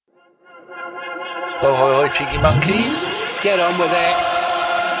Oh, hi, cheeky monkeys. Get on with it.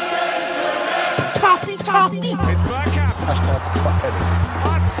 Toppy. It's Bergkamp. Hashtag fuckheaders.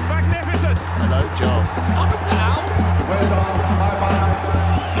 That's magnificent. Hello, John. Up and down. Well done. Bye-bye.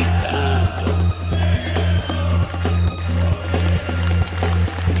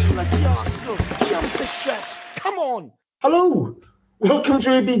 Be like the Arsenal. Be ambitious. Come on. Hello, welcome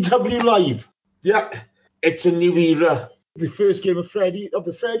to ABW Live. Yeah, it's a new era. The first game of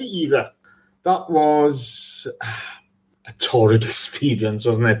the Freddie era. That was a torrid experience,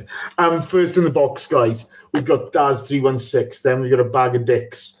 wasn't it? First in the box, guys, we've got Daz 316. Then we've got a bag of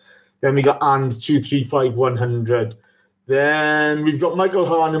dicks. Then we got And 235100. Then we've got Michael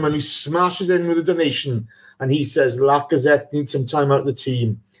Harneman, who smashes in with a donation, and he says Lacazette needs some time out of the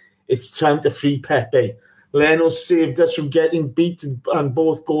team. It's time to free Pepe. Leno saved us from getting beat, and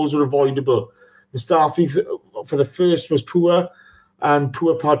both goals were avoidable. Mustafi for the first was poor, and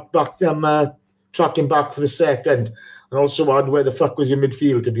poor part back tracking back for the second. And also add, where the fuck was your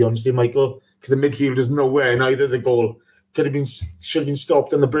midfield, to be honest, Michael? Because the midfield is nowhere in either the goal. Should have been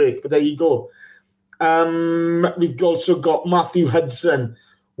stopped on the break, but there you go. We've also got Matthew Hudson.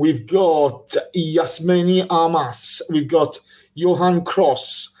 We've got Yasmini Amas. We've got Johan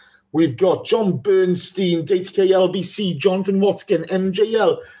Cross. We've got John Bernstein, DataKLBC, Jonathan Watkin,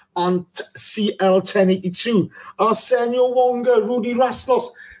 MJL, and CL1082, Arsenio Wonga, Rudy Rastlos,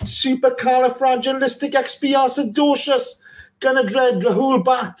 Supercalifragilisticexpialidocious, Gunnar Dread, Rahul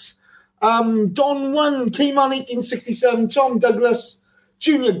Bhatt, Don One, K-Man 1867, Tom Douglas,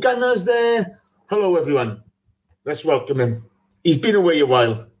 Junior Gunners there. Hello, everyone. Let's welcome him. He's been away a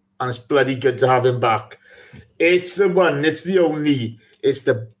while, and it's bloody good to have him back. It's the one, it's the only, it's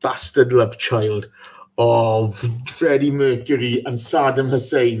the bastard love child of Freddie Mercury and Saddam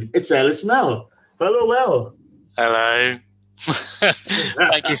Hussein. It's Ellis Mel. Hello, El. Hello.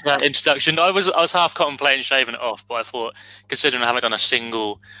 Thank you for that introduction. I was half contemplating shaving it off, but I thought, considering I haven't done a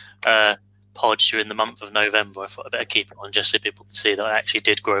single pod during the month of November, I thought I'd better keep it on just so people can see that I actually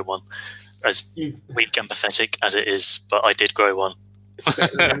did grow one. As weak and pathetic as it is, but I did grow one. It's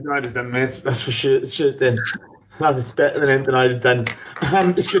better than anything I'd have done, mate. That's for sure. It's better than anything I'd have done.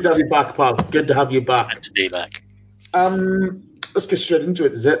 It's good to have you back, pal. Good to have you back. Good to be back. Let's get straight into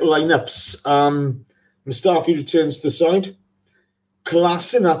it. Is it lineups? Mustafi returns to the side.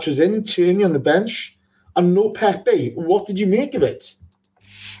 Kolasinac was in, Tierney on the bench, and no Pepe. What did you make of it?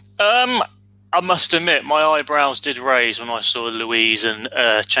 I must admit, my eyebrows did raise when I saw Louise and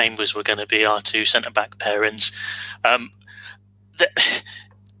Chambers were going to be our two centre-back pairings.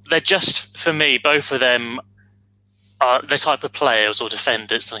 They're just, for me, both of them are the type of players or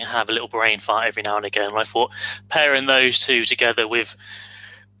defenders that have a little brain fart every now and again. And I thought pairing those two together with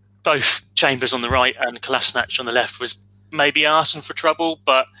both Chambers on the right and Kolasinac on the left was maybe asking for trouble,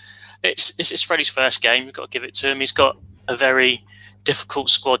 but it's Freddie's first game. You've got to give it to him. He's got a very difficult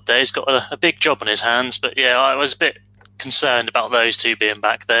squad there. He's got a big job on his hands, but yeah, I was a bit concerned about those two being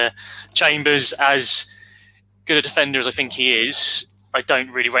back there. Chambers, as good a defender as I think he is, I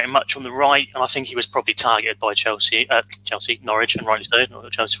don't really rate him much on the right, and I think he was probably targeted by Norwich, and rightly so, not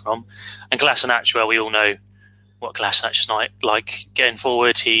Chelsea from. And Kolasinac, well, we all know what Kolasinac is like. Getting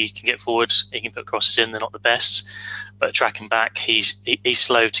forward, he can get forward, he can put crosses in, they're not the best, but tracking back, he's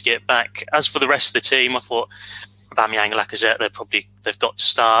slow to get back. As for the rest of the team, I thought Aubameyang and Lacazette, they've got to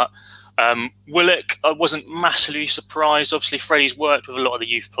start. Willock, I wasn't massively surprised. Obviously, Freddie's worked with a lot of the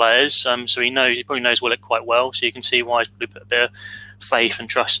youth players, so he probably knows Willock quite well. So you can see why he's probably put a bit of faith and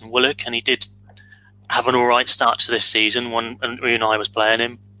trust in Willock, and he did have an all right start to this season when Unai was playing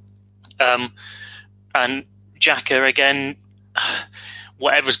him. And Xhaka, again,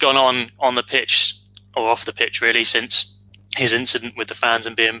 whatever's gone on the pitch or off the pitch, really, since his incident with the fans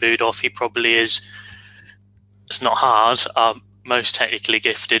and being booed off, he probably is. It's not hard. Most technically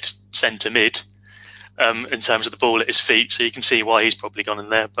gifted centre mid in terms of the ball at his feet, so you can see why he's probably gone in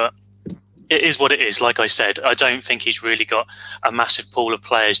there. But it is what it is. Like I said, I don't think he's really got a massive pool of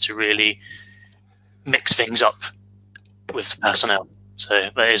players to really mix things up with personnel. So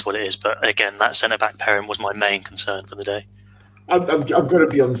that is what it is. But again, that centre-back pairing was my main concern for the day. I've got to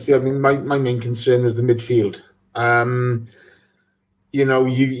be honest here. I mean, my main concern was the midfield.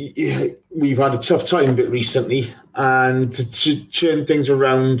 We've had a tough time of it recently, and to turn things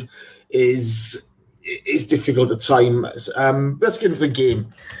around is difficult at times. Let's get into the game.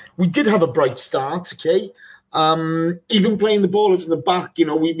 We did have a bright start, okay? Even playing the ball from the back,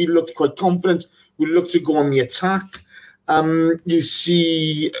 we looked quite confident. We looked to go on the attack. You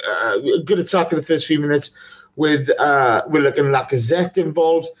see a good attack in the first few minutes with Willock and Lacazette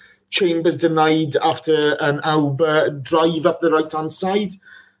involved. Chambers denied after an Auber drive up the right-hand side.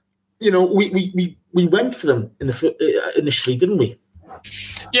 we went for them initially, didn't we?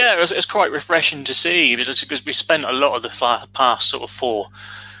 Yeah, it was quite refreshing to see because we spent a lot of the past sort of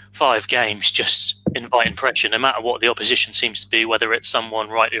 4-5 games just inviting pressure, no matter what the opposition seems to be, whether it's someone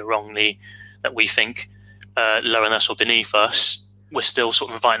rightly or wrongly that we think lower than us or beneath us. We're still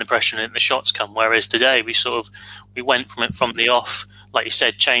sort of inviting the pressure and the shots come. Whereas today we went from the off. Like you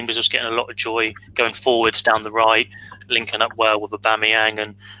said, Chambers was getting a lot of joy going forwards down the right, linking up well with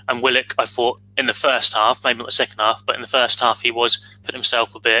Aubameyang and Willock. I thought in the first half, maybe not the second half, but in the first half he was putting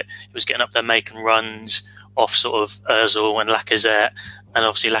himself a bit. He was getting up there making runs off sort of Ozil and Lacazette, and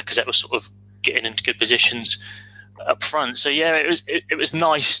obviously Lacazette was sort of getting into good positions up front. So yeah, it was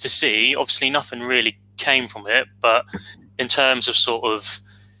nice to see. Obviously nothing really came from it, but in terms of sort of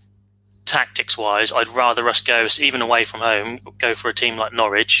tactics-wise, I'd rather us go, even away from home, go for a team like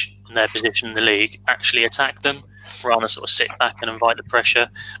Norwich in their position in the league, actually attack them, rather than sort of sit back and invite the pressure.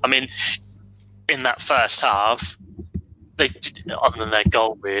 I mean, in that first half, other than their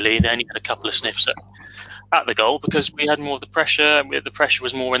goal, really, they only had a couple of sniffs at the goal because we had more of the pressure. The pressure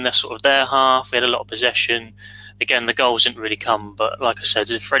was more in their half. We had a lot of possession. Again, the goals didn't really come, but like I said,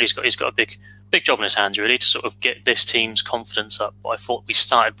 Freddie's got a big job in his hands, really, to sort of get this team's confidence up. But I thought we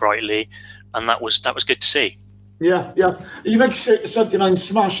started brightly, and that was good to see. Yeah. You like 79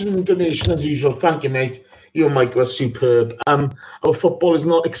 smashes in the donation as usual. Thank you, mate. You and Michael are superb. Our football is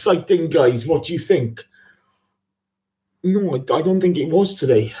not exciting, guys. What do you think? No, I don't think it was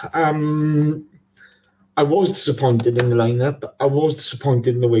today. I was disappointed in the lineup. I was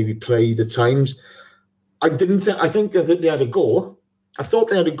disappointed in the way we played at times. I think that they had a go. I thought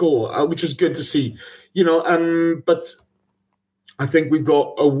they had a go, which was good to see. But I think we've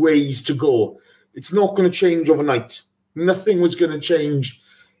got a ways to go. It's not going to change overnight. Nothing was going to change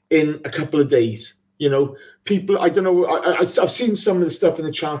in a couple of days. People, I don't know. I've seen some of the stuff in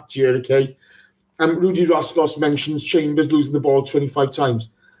the chat here, okay? Rudy Roslos mentions Chambers losing the ball 25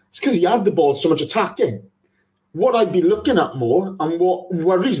 times. It's because he had the ball so much attacking. What I'd be looking at more, and what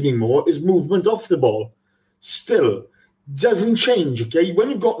worries me more, is movement off the ball. Still, doesn't change, okay? When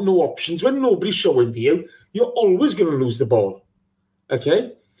you've got no options, when nobody's showing for you, you're always going to lose the ball,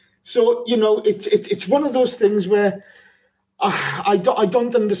 okay? So, it's one of those things where I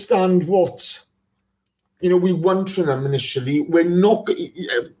don't understand what, we want from them initially.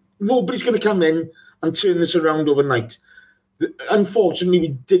 Nobody's going to come in and turn this around overnight. Unfortunately, we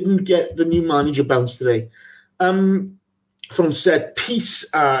didn't get the new manager bounce today. From set piece,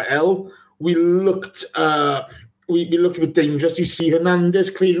 we looked a bit dangerous. You see Hernandez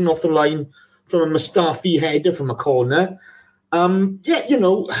clearing off the line from a Mustafi header from a corner. We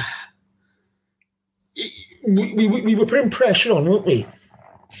were putting pressure on, weren't we?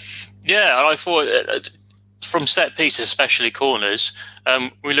 Yeah, I thought from set pieces, especially corners,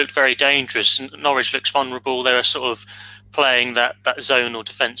 we looked very dangerous. Norwich looks vulnerable. They were sort of playing that zonal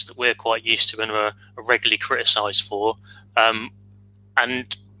defence that we're quite used to and are regularly criticised for.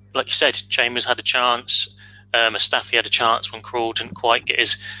 And like you said, Chambers had a chance. Mustafi had a chance when Krul didn't quite get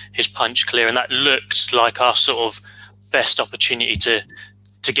his punch clear, and that looked like our sort of best opportunity to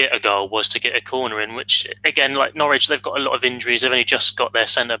get a goal was to get a corner in, which, again, like Norwich, they've got a lot of injuries. They've only just got their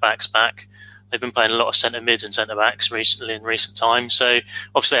centre-backs back. They've been playing a lot of centre-mids and centre-backs recently in recent times. So,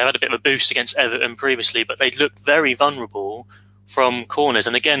 obviously, they've had a bit of a boost against Everton previously, but they looked very vulnerable from corners.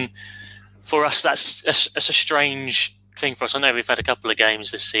 And again, for us, that's a strange thing for us. I know we've had a couple of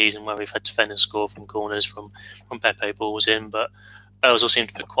games this season where we've had defenders score from corners from Pepe balls in, but Ozil seemed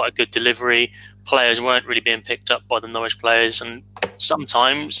to put quite a good delivery. Players weren't really being picked up by the Norwich players, and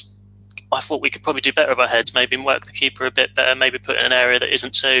sometimes I thought we could probably do better with our heads, maybe work the keeper a bit better, maybe put in an area that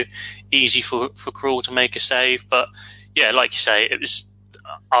isn't so easy for Krul to make a save. But yeah, like you say, it was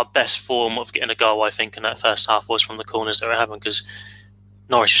our best form of getting a goal, I think, in that first half was from the corners that we were having, because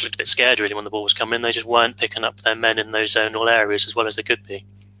Norwich just looked a bit scared really when the ball was coming. They just weren't picking up their men in those zonal areas as well as they could be.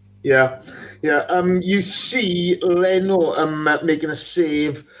 Yeah. You see Leno making a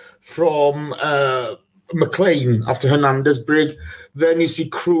save from McLean after Hernandez break. Then you see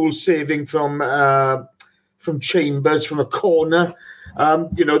Krul saving from Chambers from a corner.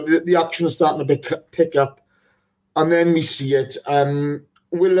 The action is starting to pick up. And then we see it.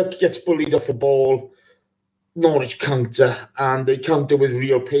 Willock gets bullied off the ball. Norwich counter, and they counter with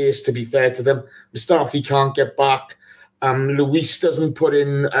real pace, to be fair to them. Mustafi can't get back. Luis doesn't put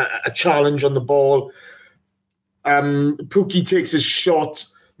in a challenge on the ball. Pukki takes his shot.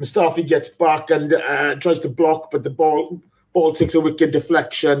 Mustafi gets back and tries to block, but the ball takes a wicked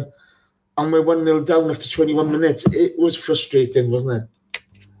deflection. And we're 1-0 down after 21 minutes. It was frustrating, wasn't it?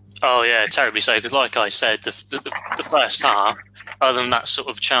 Oh yeah, terribly so. Because like I said, the first half, other than that sort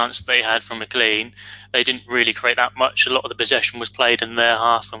of chance they had from McLean, they didn't really create that much. A lot of the possession was played in their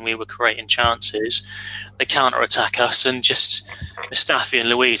half, and we were creating chances. They counter-attack us, and just Mustafi and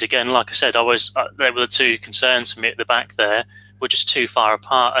Louise again. Like I said, they were the two concerns for me at the back. There, we're just too far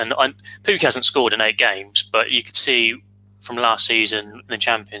apart. And Pookie hasn't scored in 8 games, but you could see from last season in the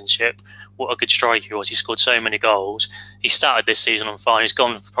Championship what a good striker he was. He scored so many goals. He started this season on fire. He's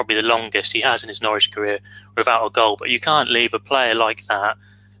gone for probably the longest he has in his Norwich career without a goal. But you can't leave a player like that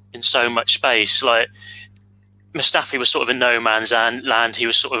in so much space. Like Mustafi was sort of in no man's land. He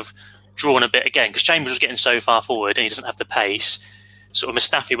was sort of drawn a bit again because Chambers was getting so far forward and he doesn't have the pace. Sort of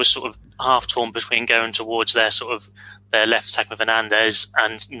Mustafi was sort of half torn between going towards their left attack with Hernandez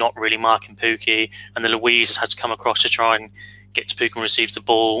and not really marking Pookie, and then Louise has had to come across to try and get to Pookie and receive the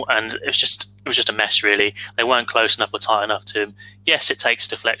ball, and it was just a mess really. They weren't close enough or tight enough to him. Yes, it takes a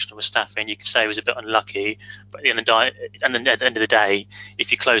deflection of Mustafi, and you could say he was a bit unlucky, but at the end of the day,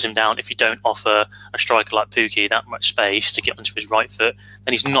 if you close him down, if you don't offer a striker like Pookie that much space to get onto his right foot,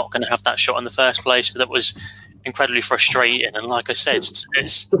 then he's not going to have that shot in the first place. So that was incredibly frustrating, and like I said,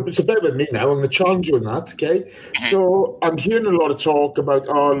 it's So bear with me now. I'm going to challenge you on that, okay? So I'm hearing a lot of talk about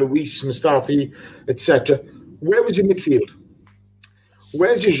Luis, Mustafi, etc. Where was your midfield?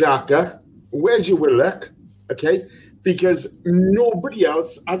 Where's your Xhaka? Where's your Willock? Okay, because nobody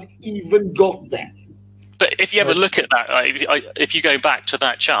else has even got there. But if you ever look at that, if you go back to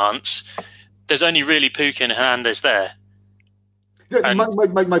that chance, there's only really Pookie and Hernandez there. Yeah,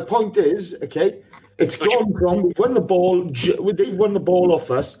 my point is, okay, it's gone from we've won the ball. They've won the ball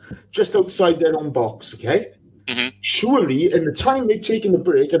off us just outside their own box. Okay, Surely in the time they've taken the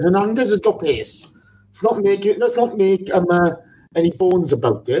break, and Hernandez has got pace. Let's not make any bones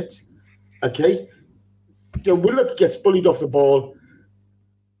about it. Okay, Willock gets bullied off the ball.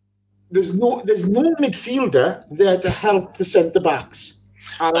 There's no midfielder there to help the centre backs.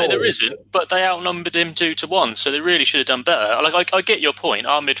 No, there isn't, but they outnumbered him 2-1, so they really should have done better. I get your point.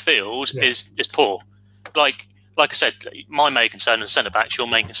 Our midfield is poor. Like I said, my main concern is centre backs. Your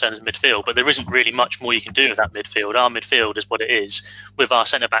main concern is midfield, but there isn't really much more you can do with that midfield. Our midfield is what it is. With our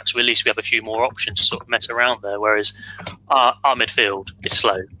centre backs, at least we have a few more options to sort of mess around there. Whereas our midfield is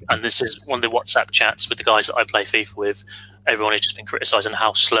slow, and this is one of the WhatsApp chats with the guys that I play FIFA with. Everyone has just been criticising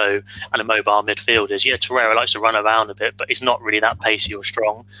how slow and immobile midfield is. Yeah, Torreira likes to run around a bit, but he's not really that pacey or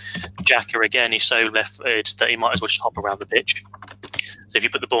strong. Xhaka, again, he's so left-footed that he might as well just hop around the pitch. So if you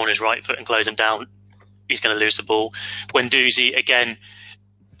put the ball on his right foot and close him down, he's going to lose the ball. Guendouzi, again,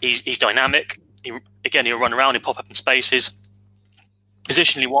 he's dynamic. He'll run around, he'll pop up in spaces.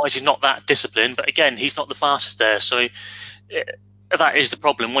 Positionally-wise, he's not that disciplined, but again, he's not the fastest there. So that is the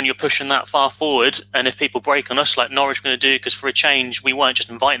problem when you're pushing that far forward, and if people break on us like Norwich are going to do, because for a change we weren't just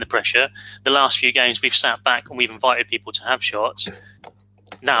inviting the pressure. The last few games we've sat back and we've invited people to have shots.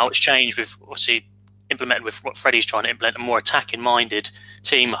 Now it's changed with obviously implemented with what Freddie's trying to implement, a more attacking minded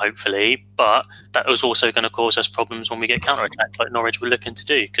team hopefully, but that was also going to cause us problems when we get counter-attacked like Norwich were looking to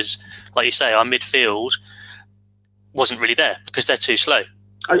do, because like you say, our midfield wasn't really there because they're too slow.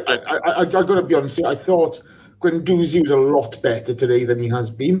 I got to be honest, I thought Guendouzi was a lot better today than he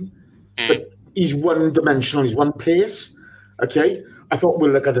has been, but he's one-dimensional. He's one pace. Okay, I thought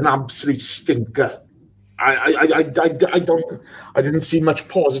Willock had an absolute stinker. I didn't see much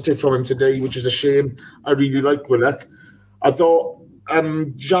positive from him today, which is a shame. I really like Willock. I thought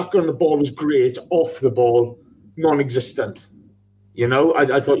Xhaka on the ball was great. Off the ball, non-existent.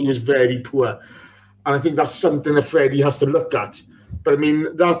 I thought he was very poor, and I think that's something that Freddie has to look at. But I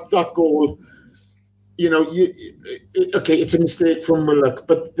mean that goal. It's a mistake from Willock,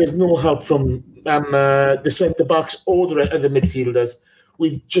 but there's no help from the centre backs or the midfielders.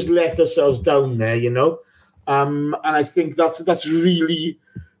 We've just let ourselves down there, and I think that's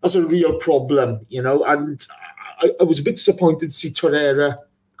a real problem, And I was a bit disappointed to see Torreira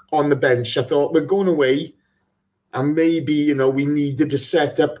on the bench. I thought we're going away, and maybe we needed to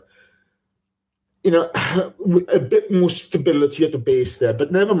set up, a bit more stability at the base there.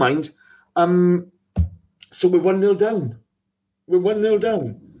 But never mind. So we're 1-0 down. We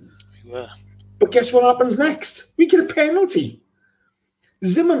were. But guess what happens next? We get a penalty.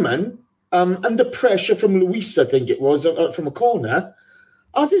 Zimmerman, under pressure from Luis, I think it was, from a corner,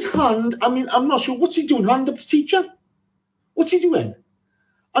 has his hand, I'm not sure, what's he doing? Hand up to teacher? What's he doing?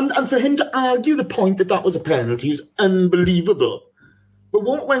 And for him to argue the point that was a penalty was unbelievable. But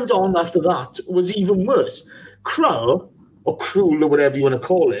what went on after that was even worse. Krul, or whatever you want to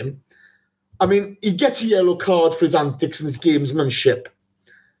call him, he gets a yellow card for his antics and his gamesmanship.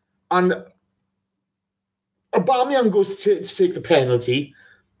 And Aubameyang goes to take the penalty,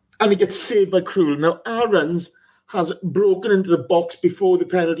 and it gets saved by Krul. Now, Aarons has broken into the box before the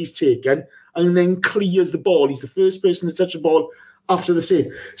penalty's taken and then clears the ball. He's the first person to touch the ball after the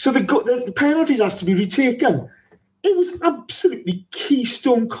save. So the penalties has to be retaken. It was absolutely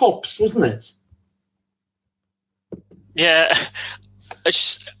keystone cops, wasn't it? Yeah,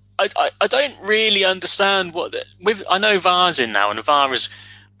 I don't really understand I know VAR's in now, and VAR is.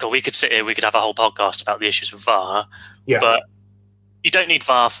 God, we could sit here, we could have a whole podcast about the issues with VAR, but you don't need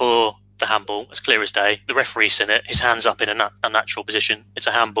VAR for the handball. It's clear as day. The referee's in it. His hand's up in a natural position. It's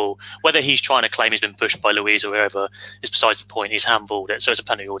a handball. Whether he's trying to claim he's been pushed by Louise or whoever is besides the point. He's handballed it, so it's a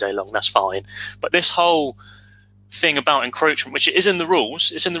penalty all day long. That's fine. But this whole thing about encroachment, which is in the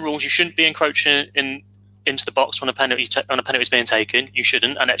rules, it's in the rules. You shouldn't be encroaching into the box when a penalty is being taken. You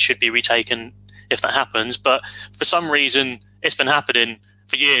shouldn't, and it should be retaken if that happens. But for some reason, it's been happening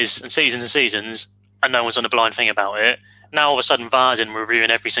for years and seasons, and no one's done a blind thing about it. Now all of a sudden VAR's in reviewing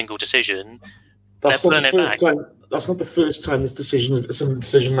every single decision. That's not the first time some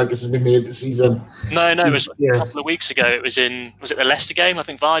decision like this has been made this season. No, it was a couple of weeks ago. Was it the Leicester game? I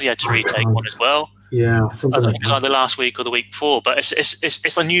think Vardy had to retake one as well. Yeah, something like that. It was either last week or the week before. But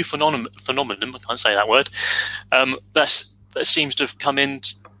it's a new phenomenon. I can't say that word. That seems to have come in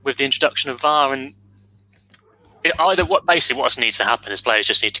with the introduction of VAR, and what needs to happen is players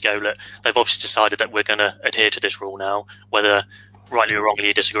just need to go, look, they've obviously decided that we're going to adhere to this rule now, whether rightly or wrongly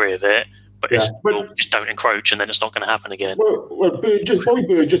you disagree with it, but just don't encroach, and then it's not going to happen again. Well, Bobby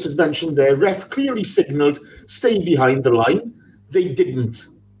Burgess has mentioned there, ref clearly signalled stay behind the line. They didn't,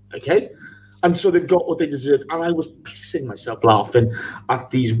 okay? And so they've got what they deserved. And I was pissing myself laughing at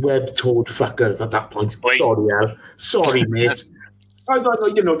these web-toed fuckers at that point. Wait. Sorry, Al. Sorry, mate. I thought,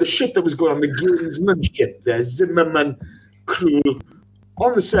 the shit that was going on, the gamesmanship there, Zimmerman, Krul.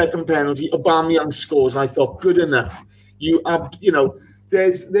 On the second penalty, Aubameyang scores, and I thought, good enough.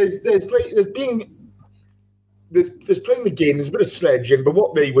 There's playing the game, there's a bit of sledging, but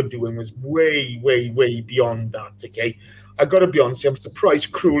what they were doing was way, way, way beyond that, okay? I got to be honest, I'm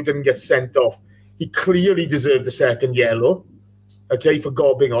surprised Krul didn't get sent off. He clearly deserved the second yellow, okay, for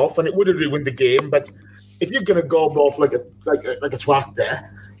gobbing off, and it would have ruined the game, but if you're going to gob off like a twat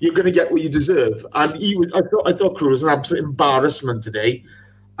there, you're going to get what you deserve. And I thought Krul was an absolute embarrassment today.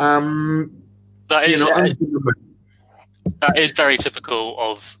 That is very typical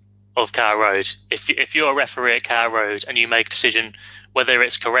of Carrow Road. If you're a referee at Carrow Road and you make a decision whether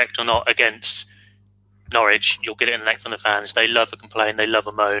it's correct or not against Norwich, you'll get it in the neck from the fans. They love a complaint, they love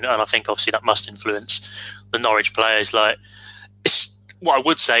a moan, and I think obviously that must influence the Norwich players. What I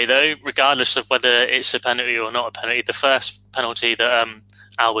would say, though, regardless of whether it's a penalty or not a penalty, the first penalty that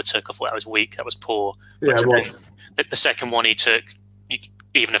Albert took, I thought that was weak, that was poor. But the second one he took,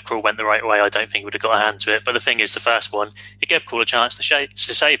 even if Krul went the right way, I don't think he would have got a hand to it. But the thing is, the first one, he gave Krul a chance to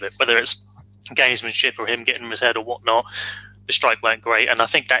save it, whether it's gamesmanship or him getting in his head or whatnot. The strike weren't great, and I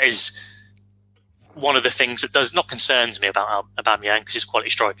think that is one of the things that does not concerns me about Aubameyang, because he's a quality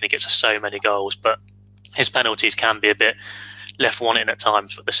striker and he gets us so many goals, but his penalties can be a bit left wanting at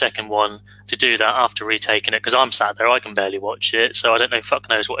times. But the second one, to do that after retaking it, because I'm sat there, I can barely watch it, so I don't know, fuck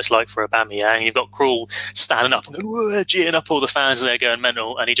knows what it's like for Aubameyang. You've got Krul standing up and going, cheering up all the fans, and they're going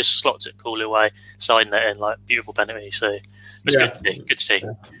mental, and he just slots it cool away, siding it in, like, beautiful penalty. So it was good to see.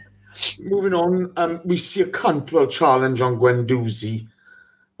 Yeah. Moving on, we see a Cantwell challenge on Guendouzi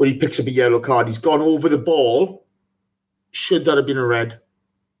where he picks up a yellow card. He's gone over the ball. Should that have been a red?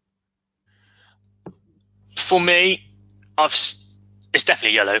 For me, it's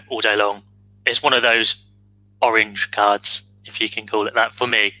definitely yellow all day long. It's one of those orange cards, if you can call it that. For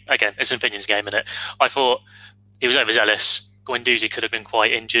me, again, it's an opinions game, isn't it? I thought he was overzealous. Guendouzi could have been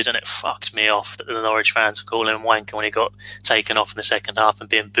quite injured, and it fucked me off that the Norwich fans were calling him wanker when he got taken off in the second half and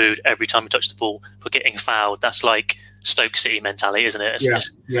being booed every time he touched the ball for getting fouled. That's like Stoke City mentality, isn't it?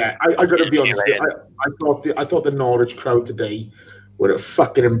 I got to be honest. I thought the Norwich crowd today were a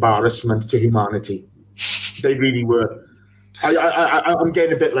fucking embarrassment to humanity. They really were. I'm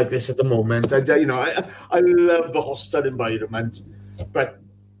getting a bit like this at the moment. I love the hostile environment, but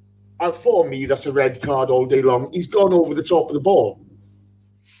for me, that's a red card all day long. He's gone over the top of the ball.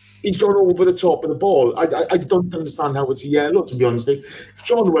 I don't understand how it's a yellow, to be honest. If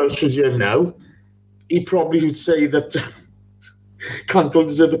John Welsh was here now, he probably would say that Cantwell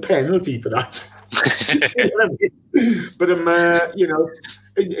deserved a penalty for that. But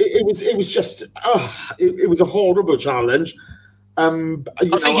it was just it was a horrible challenge. I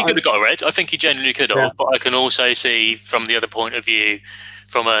think he could have got a red. I think he genuinely could have, but I can also see from the other point of view,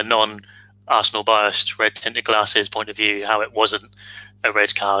 from a non-Arsenal biased red tinted glasses point of view, how it wasn't a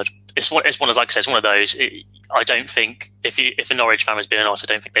red card it's one of, like I said, it's one of those. I don't think if a Norwich fan was being honest,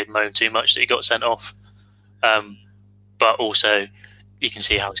 I don't think they'd moan too much that he got sent off. But also, you can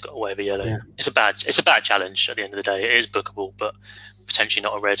see how he's got away with a yellow. Yeah. It's a bad challenge at the end of the day. It is bookable, but potentially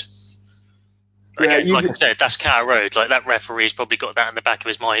not a red. Again, like I said, that's Carrow Road. Like, that referee's probably got that in the back of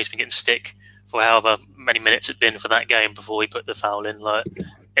his mind. He's been getting stick for however many minutes it's been for that game before he put the foul in. Like,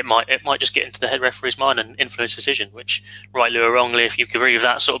 it might just get into the head referee's mind and influence decision, which, rightly or wrongly, if you agree with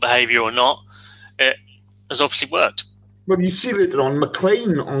that sort of behaviour or not, it has obviously worked. Well, you see later on,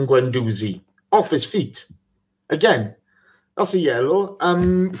 McLean on Guendouzi, off his feet. Again, that's a yellow. There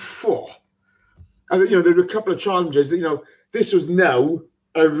were a couple of challenges. This was now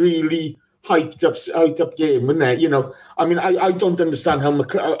a really hyped up game, wasn't it? I don't understand how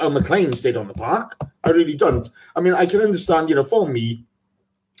McLean stayed on the park. I really don't. I can understand, for me,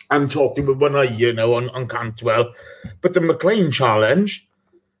 I'm talking with one eye, on Cantwell, but the McLean challenge,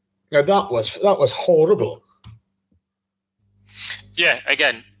 that was horrible. Yeah,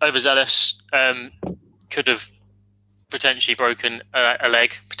 again, overzealous. Could have potentially broken a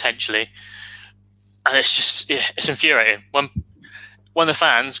leg, potentially, and it's just it's infuriating when the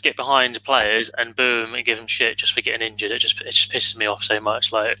fans get behind players and boom and give them shit just for getting injured. It just pisses me off so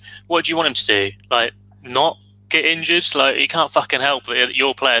much. Like, what do you want him to do? Like, not get injured? Like, you can't fucking help that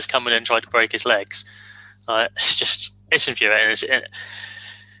your players come in and try to break his legs. Like, it's infuriating.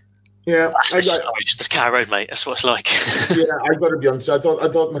 That's Carrow Road, mate. That's what it's like. Yeah, I got to be honest. I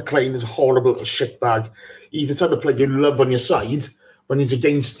thought McLean is a horrible shitbag. He's the type of player you love on your side. When he's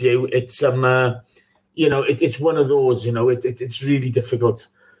against you, it's it's one of those. It's really difficult.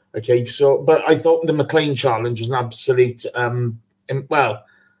 Okay, but I thought the McLean challenge was an absolute.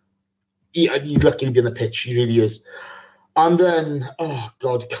 He's lucky to be on the pitch. He really is. And then,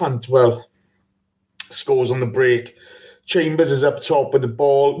 Cantwell scores on the break. Chambers is up top with the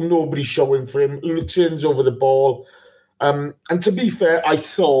ball. Nobody's showing for him. Turns over the ball. And to be fair, I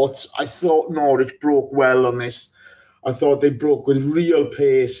thought Norwich broke well on this. I thought they broke with real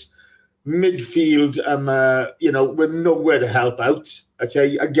pace. Midfield, with nowhere to help out.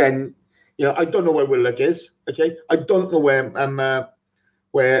 Okay, again, I don't know where Willock is. Okay, I don't know where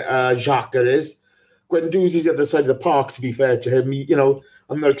Xhaka is. Guendouzi's the other side of the park. To be fair to him,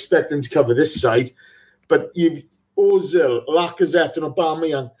 I'm not expecting him to cover this side, but you've Ozil, Lacazette, and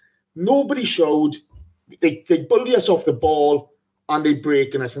Aubameyang. Nobody showed. They bully us off the ball and they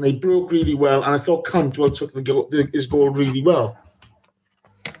break us, and they broke really well. And I thought Cantwell took his goal really well.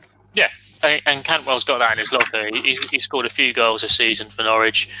 Yeah, and Cantwell's got that in his locker. He scored a few goals this season for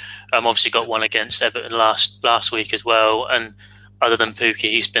Norwich. Obviously got one against Everton last week as well. And other than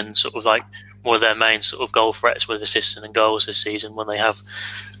Pookie, he's been sort of like one of their main sort of goal threats with assists and goals this season when they have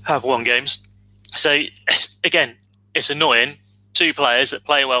won games. So again, it's annoying. Two players that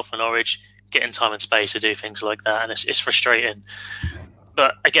play well for Norwich getting time and space to do things like that, and it's frustrating.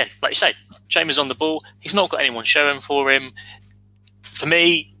 But again, like you say, Chambers on the ball. He's not got anyone showing for him. For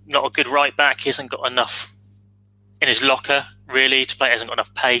me, not a good right back. He hasn't got enough in his locker really to play. He hasn't got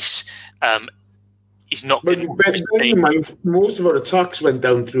enough pace. He's not good. But bear in mind, most of our attacks went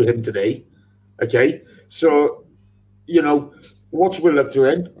down through him today. Okay, so what's Willock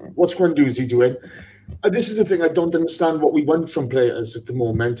doing? What's Guendouzi doing? This is the thing I don't understand what we want from players at the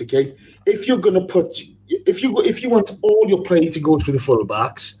moment. Okay, if you're going to if you want all your play to go through the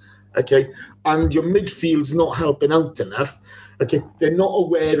fullbacks, okay, and your midfield's not helping out enough, okay, they're not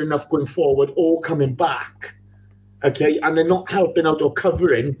aware enough going forward or coming back, okay, and they're not helping out or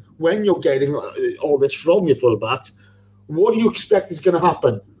covering when you're getting all this from your fullbacks. What do you expect is going to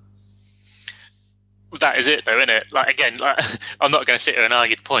happen? That is it, though, isn't it? Like, again, I'm not going to sit here and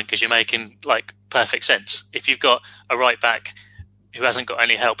argue the point because you're making perfect sense. If you've got a right back who hasn't got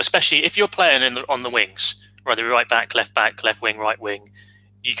any help, especially if you're playing on the wings, whether right back, left wing, right wing,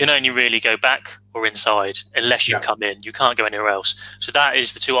 you can only really go back or inside unless you've come in. You can't go anywhere else. So that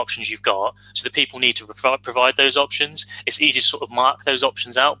is the two options you've got. So the people need to provide those options. It's easy to sort of mark those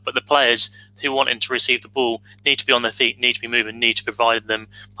options out, but the players who want to receive the ball need to be on their feet, need to be moving, need to provide them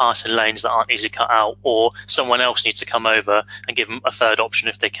passing lanes that aren't easy to cut out, or someone else needs to come over and give them a third option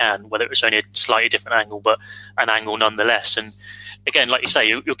if they can, whether it's only a slightly different angle, but an angle nonetheless. And again, like you say,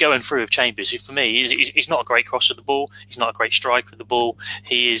 you're going through with Chambers, who for me, he's not a great crosser of the ball. He's not a great striker of the ball.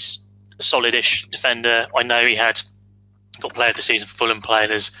 He is a solid-ish defender. I know he got player of the season for Fulham playing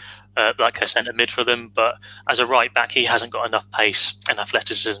as a centre mid for them, but as a right back, he hasn't got enough pace and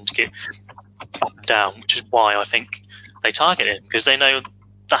athleticism to get up and down, which is why I think they target him, because they know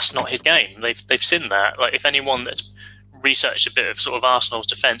that's not his game. They've seen that. Like, if anyone that's researched a bit of sort of Arsenal's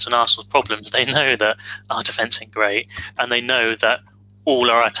defence and Arsenal's problems, they know that our defence ain't great, and they know that all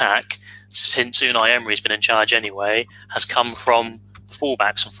our attack since Unai Emery's been in charge anyway has come from the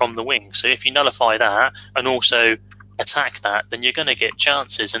fullbacks and from the wing. So if you nullify that and also attack that, then you're going to get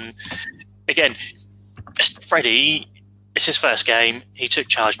chances. And again, Freddie, it's his first game. He took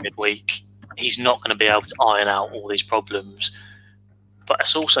charge midweek. He's not going to be able to iron out all these problems. But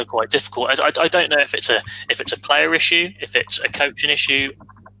it's also quite difficult. I don't know if it's a player issue, if it's a coaching issue.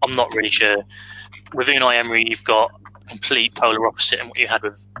 I'm not really sure. With Unai Emery, you've got a complete polar opposite in what you had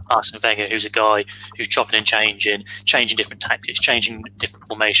with Arsene Wenger, who's a guy who's chopping and changing different tactics, changing different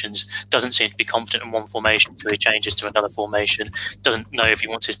formations, doesn't seem to be confident in one formation until he changes to another formation, doesn't know if he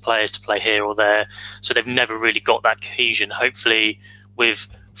wants his players to play here or there. So they've never really got that cohesion. Hopefully, with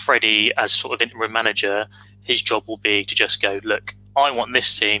Freddie as sort of interim manager, his job will be to just go, look, I want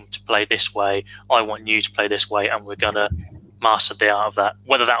this team to play this way, I want you to play this way, and we're going to master the art of that.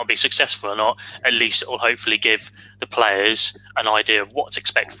 Whether that will be successful or not, at least it will hopefully give the players an idea of what to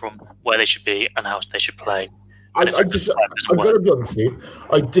expect from where they should be and how they should play. I've got to be honest with you,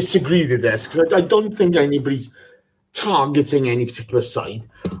 I disagree with this because I don't think anybody's targeting any particular side.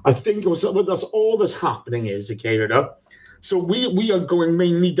 I think that's all that's happening is, okay, right? So we are going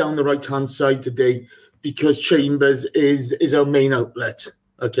mainly down the right-hand side today because Chambers is our main outlet,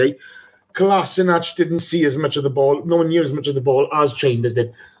 okay? Kolasinac didn't see as much of the ball, nowhere near as much of the ball as Chambers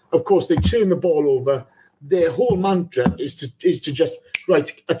did. Of course, they turn the ball over. Their whole mantra is to just,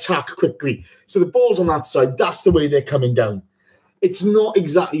 attack quickly. So the ball's on that side. That's the way they're coming down. It's not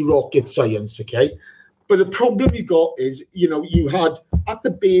exactly rocket science, okay? But the problem you got is, you had at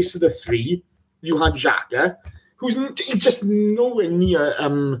the base of the three, you had Xhaka, who's just nowhere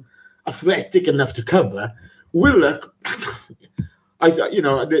near athletic enough to cover. Willock,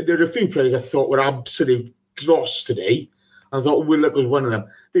 there are a few players I thought were absolute dross today. I thought Willock was one of them.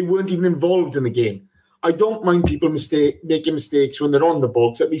 They weren't even involved in the game. I don't mind people making mistakes when they're on the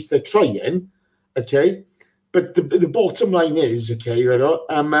ball, because at least they're trying, okay? But the bottom line is, okay,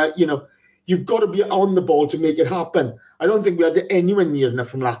 you've got to be on the ball to make it happen. I don't think we had anywhere near enough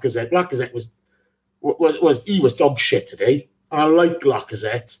from Lacazette. Lacazette was dog shit today. And I like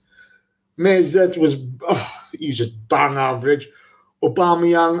Lacazette. Mesut was just bang average.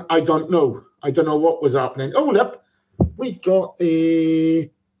 Aubameyang, I don't know. I don't know what was happening. Hold up. We got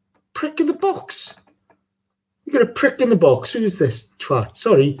a prick in the box. We got a prick in the box. Who's this twat?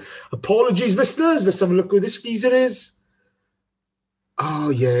 Sorry. Apologies, listeners. Let's have a look who this geezer is. Oh,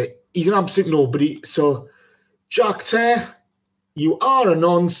 yeah. He's an absolute nobody. So, Jack Tear, you are a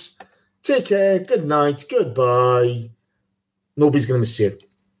nonce. Take care. Good night. Goodbye. Nobody's going to miss you.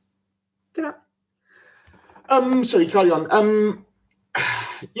 Sorry, carry on.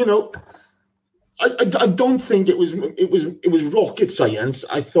 I don't think it was rocket science.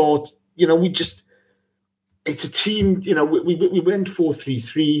 I thought, it's a team, we went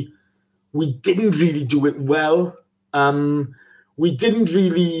 4-3-3. We didn't really do it well. We didn't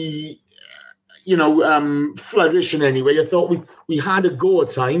really, flourish in any way. I thought we had a go at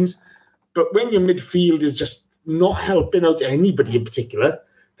times, but when your midfield is just not helping out anybody in particular,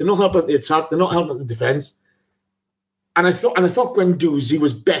 they're not helping the attack, they're not helping the defence. And I thought Guendouzi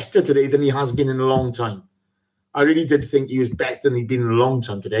was better today than he has been in a long time. I really did think he was better than he'd been in a long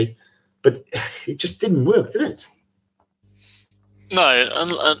time today, but it just didn't work, did it? No,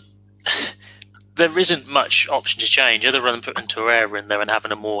 and there isn't much option to change other than putting Torreira in there and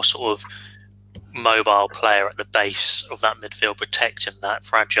having a more sort of mobile player at the base of that midfield protecting that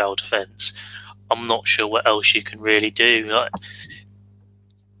fragile defence. I'm not sure what else you can really do.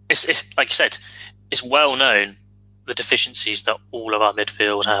 It's like you said, it's well known the deficiencies that all of our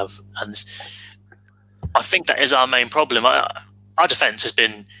midfield have, and I think that is our main problem. Our defence has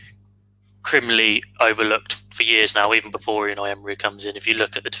been criminally overlooked for years now, even before Unai Emery comes in. If you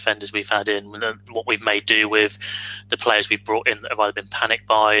look at the defenders we've had in, what we've made do with the players we've brought in that have either been panic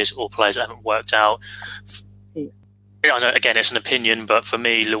buys or players that haven't worked out. I know, again, it's an opinion, but for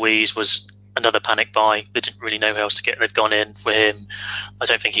me, Luiz was another panic buy. They didn't really know who else to get. They've gone in for him. I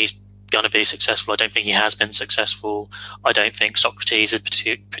don't think he's going to be successful. I don't think he has been successful. I don't think Socrates is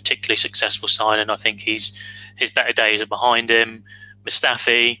a particularly successful signing. I think his better days are behind him.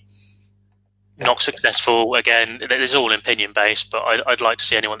 Mustafi, not successful. Again, it is all opinion based, but I'd like to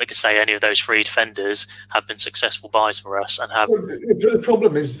see anyone that could say any of those three defenders have been successful buys for us and have. Well, the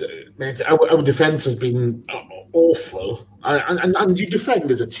problem is, mate, our defence has been awful, and you defend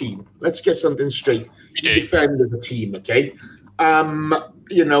as a team. Let's get something straight. You defend as a team, okay? And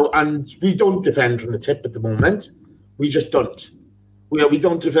we don't defend from the tip at the moment. We just don't. We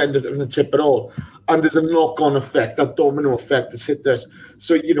don't defend from the tip at all. And there's a knock-on effect, that domino effect has hit us.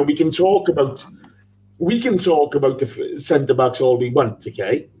 So, we can talk about, we can talk about the centre-backs all we want,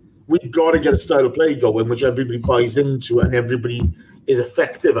 okay? We've got to get a style of play going, which everybody buys into and everybody is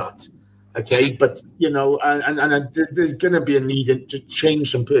effective at, okay? But, and there's going to be a need to change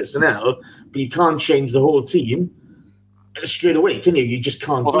some personnel, but you can't change the whole team straight away, can you? You just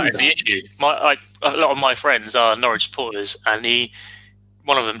can't do that. Well, that is the issue. A lot of my friends are Norwich supporters, and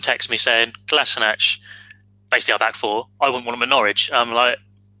one of them texts me saying, Kolasinac, basically our back four, I wouldn't want him at Norwich. I'm like,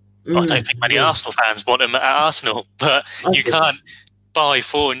 I don't think many Arsenal fans want him at Arsenal, but you can't buy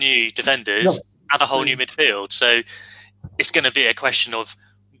 4 new defenders and a whole new midfield. So it's going to be a question of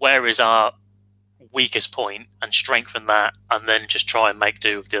where is our weakest point and strengthen that, and then just try and make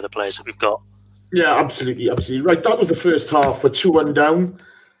do with the other players that we've got. Yeah, absolutely. Right, that was the first half. We're 2-1 down.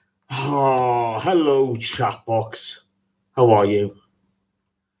 Oh, hello, chat box. How are you?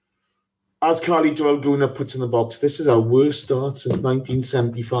 As Carly Joel Guna puts in the box, this is our worst start since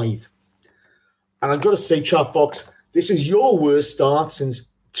 1975. And I've got to say, chat box, this is your worst start since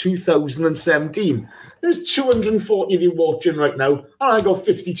 2017. There's 240 of you watching right now, and I got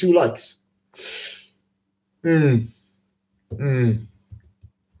 52 likes. Not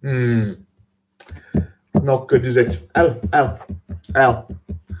good, is it? L.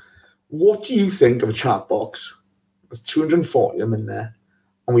 What do you think of a chat box? There's 240 of them in there,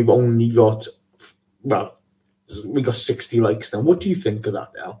 and we've only got, we got 60 likes now. What do you think of that,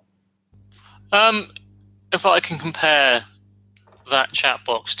 L? If I can compare that chat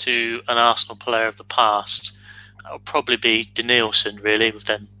box to an Arsenal player of the past, that would probably be Danielson, really, with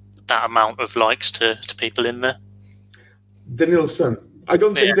that amount of likes to people in there. Danielson. I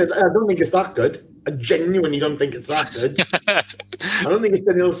don't think it's that good. I genuinely don't think it's that good. I don't think it's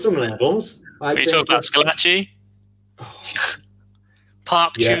Danielson levels. You talk about Scalacci?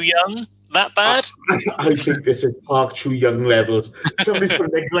 Park Chu-Young? That bad? I think this is Park Chu-Young levels. Somebody's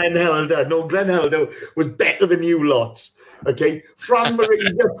putting there Glenn Helder. No, Glenn Helder was better than you lot. Okay? Fran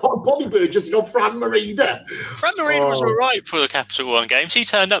Merida. Bobby Burgess got Fran Merida. Fran Merida was all right for the Capital One games. He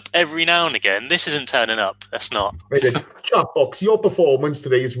turned up every now and again. This isn't turning up. That's not. Chat box, your performance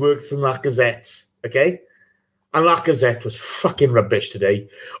today is worse than Lacazette's. Okay? And Lacazette was fucking rubbish today.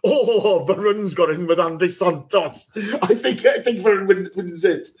 Oh, Varun's got in with Andre Santos. I think Varun wins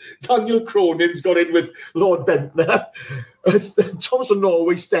it. Daniel Cronin's got in with Lord Bentner. Thompson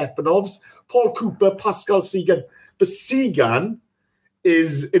Norway, Stepanovs, Paul Cooper, Pascal Segan. But Segan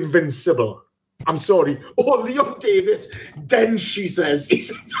is invincible. I'm sorry. Oh, Leon Davis, then she says.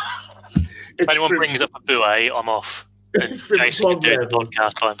 If anyone brings up a buoy, I'm off. And Jason can do the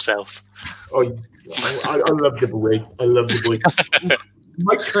podcast by himself. Oh, I love the boy.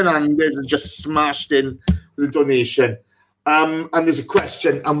 Mike Fernandez has just smashed in with a donation. And there's a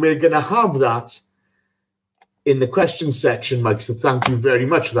question, and we're going to have that in the question section, Mike. So thank you very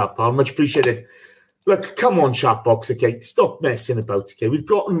much for that, pal. Much appreciated. Look, come on, chat box, okay? Stop messing about, okay? We've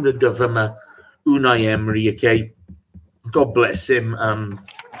gotten rid of Unai Emery, okay? God bless him.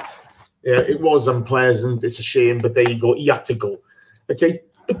 It was unpleasant. It's a shame, but there you go. He had to go, okay?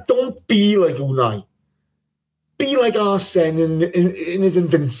 But don't be like Unai. Be like Arsene in his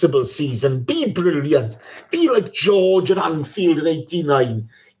invincible season. Be brilliant. Be like George at Anfield in '89.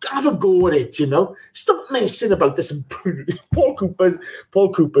 Have a go at it, Stop messing about this. Paul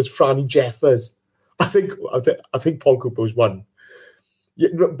Cooper's Franny Jeffers. I think Paul Cooper was one.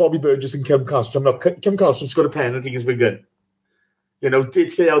 Bobby Burgess and Kim Karlstrom. No, Kim Karlstrom scored a penalty as we're good. Did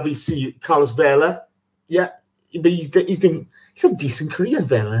KLBC Carlos Vela? Yeah, but he's a decent career,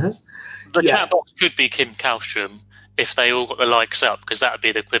 Vela has. The chat box could be Kim Karlstrom if they all got the likes up, because that would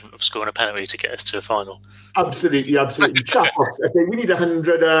be the equivalent of scoring a penalty to get us to a final. Absolutely. Chat box. Okay, we need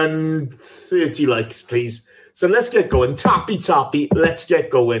 130 likes, please. So let's get going. Tappy. Let's get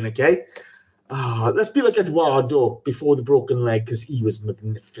going, okay? Let's be like Eduardo before the broken leg, because he was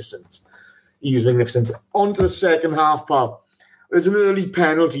magnificent. On to the second half, pal. There's an early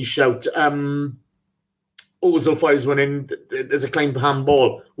penalty shout. Ozil fires one in. There's a claim for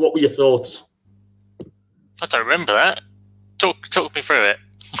handball. What were your thoughts? I don't remember that. Talk me through it.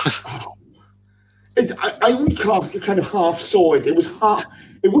 I only kind of half saw it. It was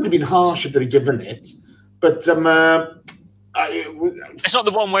it would have been harsh if they'd given it, but it's not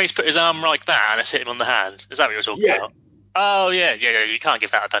the one where he's put his arm like that and it's hit him on the hand. Is that what you're talking about? Oh yeah. You can't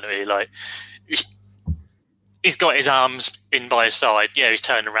give that a penalty. Like, he's got his arms in by his side. Yeah, he's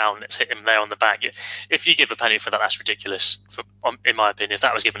turned around and it's hit him there on the back. If you give a penalty for that, that's ridiculous. In my opinion, if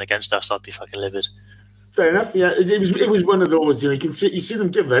that was given against us, I'd be fucking livid. Fair enough. Yeah, it was one of those. You see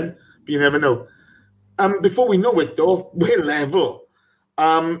them given, but you never know. Before we know it, though, we're level.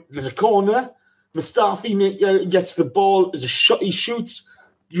 There's a corner. Mustafi gets the ball. There's a shot. He shoots.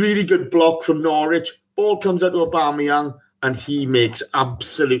 Really good block from Norwich. Ball comes out to Aubameyang, and he makes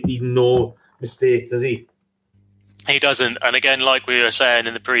absolutely no mistake, does he? He doesn't. And again, like we were saying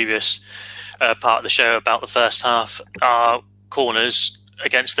in the previous part of the show about the first half, our corners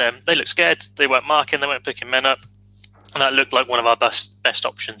against them, they looked scared. They weren't marking, they weren't picking men up. And that looked like one of our best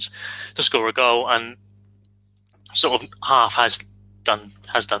options to score a goal. And sort of half has done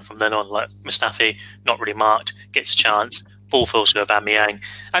from then on. Like Mustafi, not really marked, gets a chance. Ball falls to Aubameyang.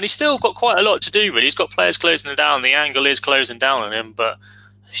 And he's still got quite a lot to do, really. He's got players closing him down. The angle is closing down on him, but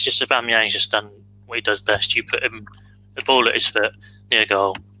it's just Aubameyang's just done what he does best. You put him the ball at his foot near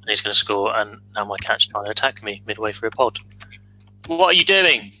goal and he's going to score, and now my cat's trying to attack me midway through a pod. What are you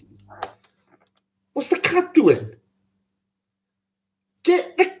doing? What's the cat doing?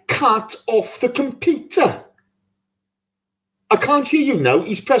 Get the cat off the computer. I can't hear you now.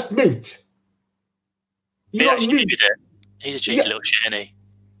 He's pressed mute. He actually muted it. He's a cheeky little shit, isn't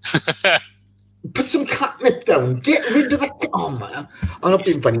he? Put some catnip down. Get rid of the... Oh, man. I'm not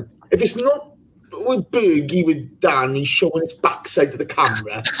being funny. If it's not with Bergie with Danny showing its backside to the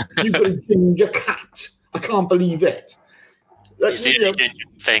camera, you've got a ginger cat. I can't believe it. It's the only ginger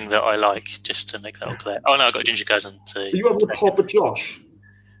thing that I like, just to make that all clear. Oh, no, I've got a ginger cousin. So are you having a pop at Josh?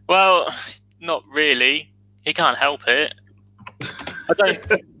 Well, not really. He can't help it. I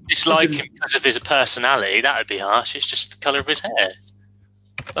don't dislike him because of his personality. That would be harsh. It's just the colour of his hair.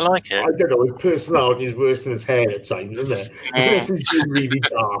 I like it. I don't know. His personality is worse than his hair at times, isn't it? Unless he's being really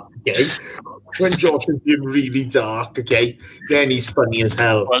dark, okay? When Josh is being really dark, okay, then he's funny as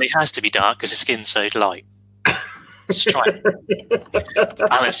hell. Well, he has to be dark because his skin's so light. Let's try and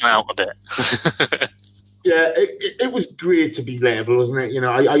balance out a bit. Yeah, it was great to be level, wasn't it? You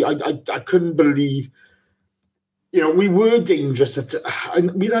know, I couldn't believe. You know, we were dangerous.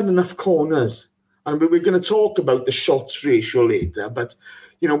 We had enough corners, and we were going to talk about the shots ratio later. But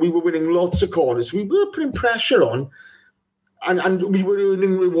you know, we were winning lots of corners. We were putting pressure on, and we were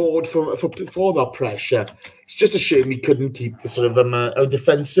earning reward for that pressure. It's just a shame we couldn't keep the sort of our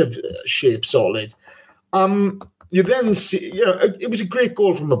defensive shape solid. You then see, you know, it was a great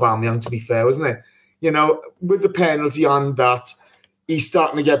goal from Aubameyang, to be fair, wasn't it? You know, with the penalty and that, he's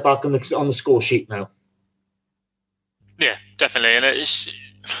starting to get back on the score sheet now. Yeah, definitely, and he's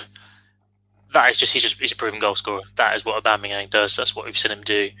a proven goal scorer. That is what Aubameyang does. That's what we've seen him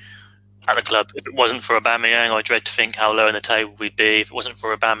do at the club. If it wasn't for Aubameyang, I dread to think how low in the table we'd be. If it wasn't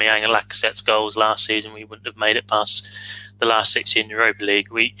for Aubameyang and Lacazette's goals last season, we wouldn't have made it past the last 6 in Europa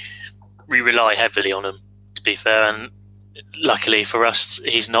League. We rely heavily on him, to be fair, and luckily for us,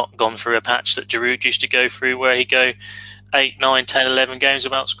 he's not gone through a patch that Giroud used to go through, where he'd go 8, 9, 10, 11 games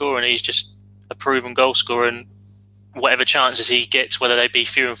without scoring. He's just a proven goal scorer, and whatever chances he gets, whether they be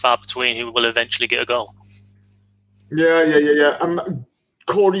few and far between, he will eventually get a goal. Yeah.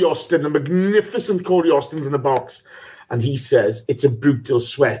 Corey Austin, the magnificent Corey Austin's in the box, and he says it's a brutal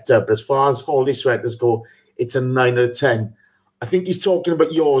sweater, but as far as holiday sweaters go, it's a 9 out of 10. I think he's talking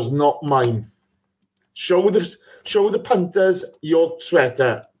about yours, not mine. Show the punters your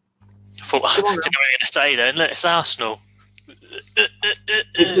sweater. I don't know what you're going to say then. Look, it's Arsenal.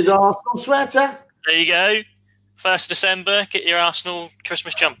 It's the Arsenal sweater. There you go. 1st December, get your Arsenal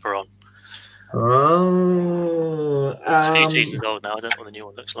Christmas jumper on. Oh. It's a few seasons old now. I don't know what the new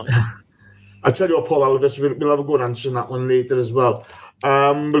one looks like. I'll tell you what, Paul Alves, we'll have a good answer on that one later as well.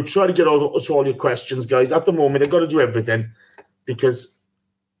 We'll try to get to all your questions, guys. At the moment, I've got to do everything because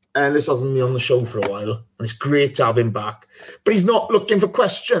Ellis hasn't been on the show for a while, and it's great to have him back. But he's not looking for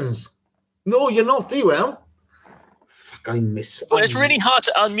questions. No, you're not, do you, Al? Fuck, I miss... Well, it's really hard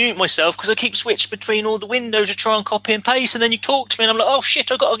to unmute myself because I keep switching between all the windows to try and copy and paste, and then you talk to me, and I'm like, oh,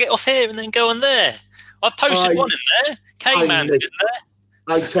 shit, I've got to get off here and then go on there. I've posted one in there. K-Man's in there.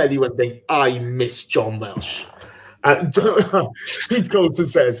 I tell you one thing, I miss John Welsh. Pete Colton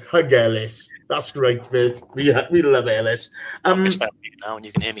says, hug Ellis. That's right, mate. We love Ellis. I miss that now, and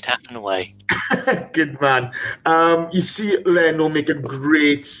you can hear me tapping away. Good man. You see Leno make a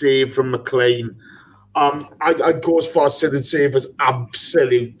great save from McLean. I'd go as far as saying the save was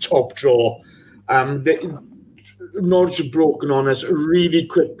absolute top draw. Norwich have broken on us really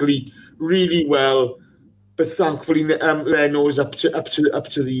quickly, really well. But thankfully, Leno is up to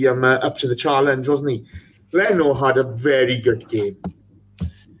the challenge, wasn't he? Leno had a very good game.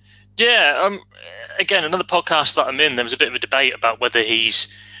 Yeah. Again, another podcast that I'm in, there was a bit of a debate about whether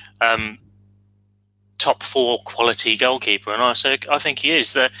he's top 4 quality goalkeeper, and I think he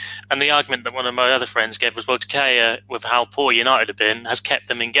is. And the argument that one of my other friends gave was, well, De Gea, with how poor United have been, has kept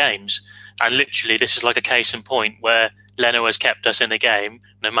them in games. And literally, this is like a case in point where Leno has kept us in a game,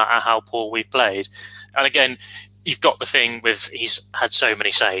 no matter how poor we've played. And again, you've got the thing with he's had so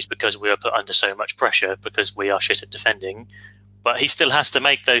many saves because we were put under so much pressure because we are shit at defending, but he still has to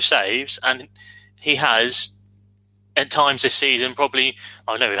make those saves, and he has at times this season. Probably,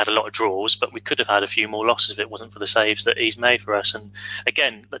 I know we had a lot of draws, but we could have had a few more losses if it wasn't for the saves that he's made for us. And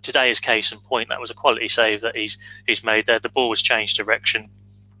again, today is case in point. That was a quality save that he's made there. The ball was changed direction.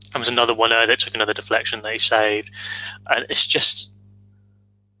 There was another one that took another deflection that he saved, and it's just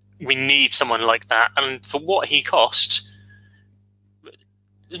we need someone like that. And for what he cost,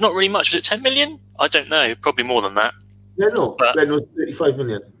 there's not really much. Was it 10 million? I don't know. Probably more than that. No, 35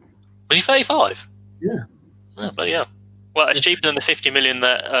 million. Was he 35? Yeah. Oh, but yeah. Well, it's cheaper than the 50 million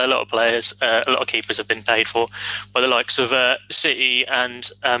that a lot of keepers have been paid for by the likes of City and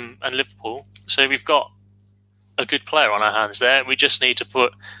Liverpool. So we've got a good player on our hands there. We just need to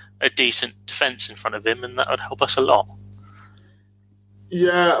put a decent defence in front of him, and that would help us a lot.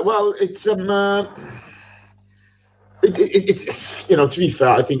 Yeah, well, it's to be fair,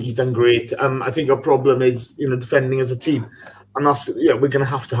 I think he's done great. I think our problem is defending as a team, and that's we're going to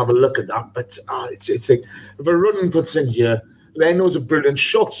have a look at that. But it's like if a running puts in here, Leno's a brilliant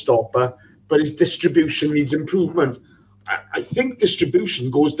shot stopper, but his distribution needs improvement. I think distribution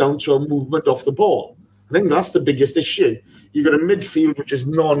goes down to a movement off the ball. I think that's the biggest issue. You've got a midfield which is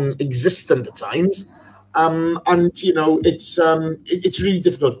non-existent at times, and it's really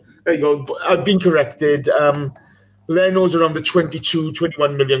difficult. There you go. I've been corrected. Leno's around the 22,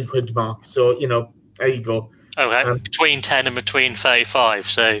 21 million quid mark. So, there you go. Okay, between 10 and between 35.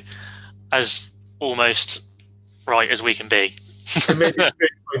 So, as almost right as we can be. Maybe 35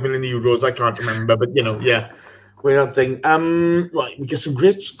 million euros. I can't remember, but, weird thing. Right, we get some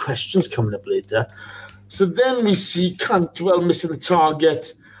great questions coming up later. So then we see Cantwell missing the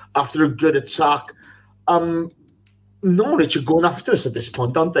target after a good attack. Norwich are going after us at this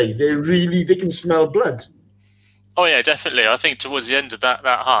point, aren't they? They can smell blood. Oh, yeah, definitely. I think towards the end of that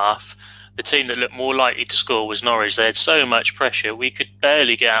half, the team that looked more likely to score was Norwich. They had so much pressure, we could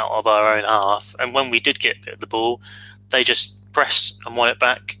barely get out of our own half. And when we did get the ball, they just pressed and won it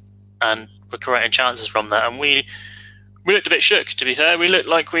back and were creating chances from that. And we looked a bit shook, to be fair. We looked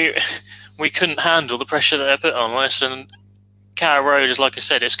like we couldn't handle the pressure that they put on us. And Carrow Road, as like I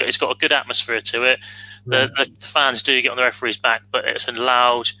said, it's got a good atmosphere to it. The fans do get on the referee's back, but it's a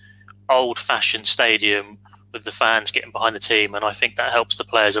loud, old-fashioned stadium with the fans getting behind the team, and I think that helps the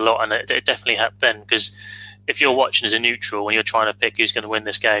players a lot, and it definitely helped them, because if you're watching as a neutral and you're trying to pick who's going to win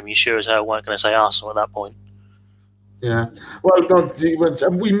this game, you sure as hell weren't going to say Arsenal at that point. Yeah. Well,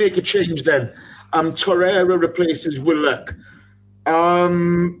 we make a change then. Torreira replaces Willock.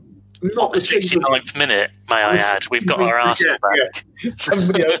 Not the 69th minute, may I add. We've got our Arsenal back. Yeah.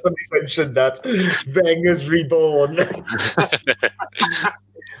 Somebody mentioned that. Wenger's reborn.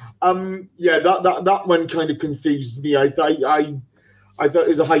 That one kind of confused me. I thought it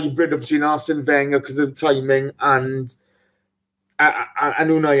was a hybrid between Arsene Wenger because of the timing and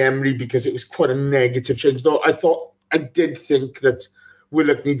Unai Emery because it was quite a negative change. Though I did think that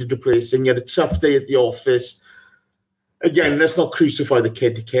Willock needed replacing. He had a tough day at the office. Again, let's not crucify the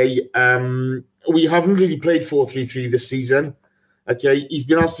kid, okay? We haven't really played 4-3-3 this season, okay? He's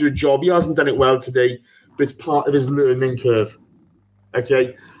been asked to do a job. He hasn't done it well today, but it's part of his learning curve,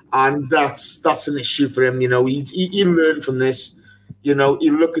 okay? And that's an issue for him, He'll learn from this, He'll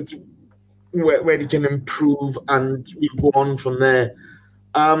look at where he can improve, and we'll go on from there.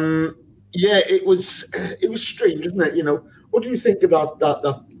 It was strange, wasn't it? What do you think about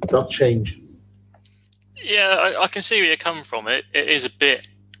that change? Yeah, I can see where you're coming from. It is a bit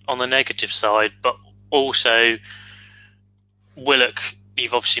on the negative side, but also Willock,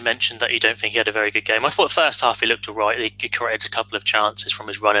 you've obviously mentioned that you don't think he had a very good game. I thought the first half he looked all right. He created a couple of chances from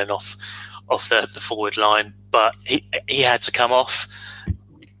his running off the forward line, but he had to come off.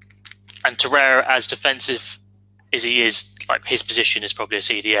 And Torreira, as defensive as he is, like his position is probably a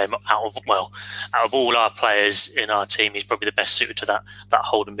CDM. Out of all our players in our team, he's probably the best suited to that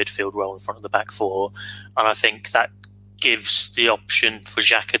holding midfield role in front of the back four. And I think that gives the option for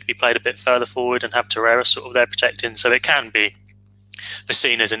Xhaka to be played a bit further forward and have Torreira sort of there protecting. So it can be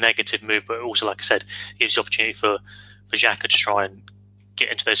seen as a negative move, but also, like I said, it gives the opportunity for Xhaka to try and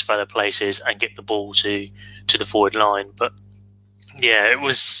get into those further places and get the ball to the forward line. But yeah, it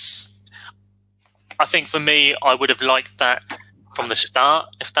was. I think for me, I would have liked that from the start,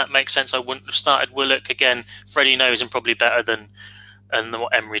 if that makes sense. I wouldn't have started Willock again. Freddie knows him probably better than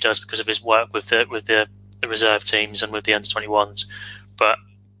what Emery does because of his work with the reserve teams and with the under-21s. But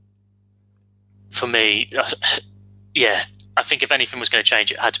for me, yeah, I think if anything was going to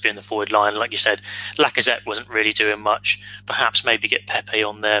change, it had to be in the forward line. Like you said, Lacazette wasn't really doing much. Perhaps maybe get Pepe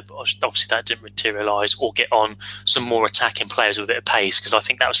on there, but obviously that didn't materialise. Or get on some more attacking players with a bit of pace, because I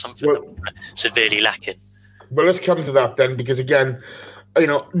think that was something that we were severely lacking. Well, let's come to that then, because again,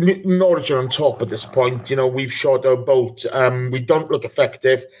 Norwich are on top at this point. We've shot our boat. We don't look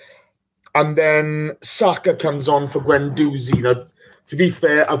effective. And then Saka comes on for Guendouzi. Now, to be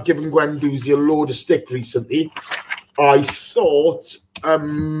fair, I've given Guendouzi a load of stick recently. I thought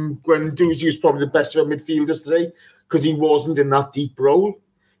Guendouzi was probably the best of our midfielders today because he wasn't in that deep role.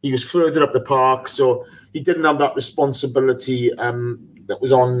 He was further up the park, so he didn't have that responsibility that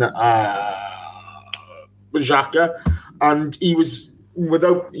was on Xhaka, and he's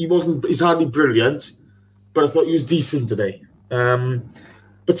hardly brilliant, but I thought he was decent today.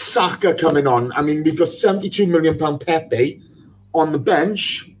 But Saka coming on, I mean, we've got £72 million Pepe on the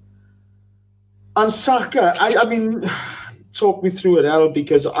bench. And Saka, I mean, talk me through it, Al,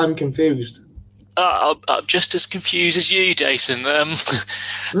 because I'm confused. I'm just as confused as you, Jason.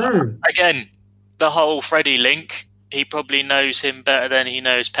 Again, the whole Freddie link, he probably knows him better than he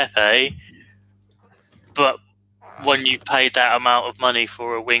knows Pepe. But when you've paid that amount of money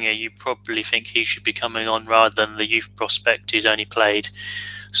for a winger, you probably think he should be coming on rather than the youth prospect who's only played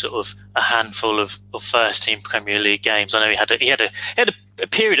sort of a handful of first-team Premier League games. I know he had a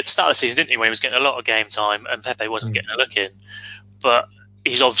period at the start of the season, didn't he, when he was getting a lot of game time and Pepe wasn't getting a look in. But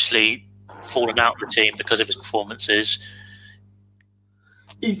he's obviously fallen out of the team because of his performances.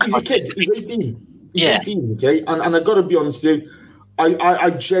 He's a kid. He's 18. He's Yeah. 18, okay? And I've got to be honest with you,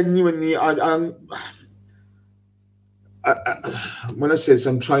 I genuinely... when I say this,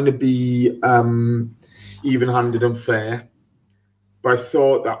 I'm trying to be even-handed and fair, but I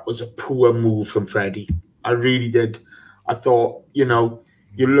thought that was a poor move from Freddie. I really did. I thought, you're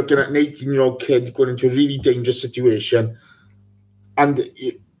looking at an 18-year-old kid going into a really dangerous situation, and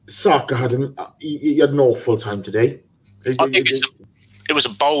Saka had an awful time today. I think it was a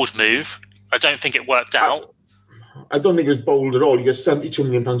bold move. I don't think it worked out. I don't think it was bold at all. You got £72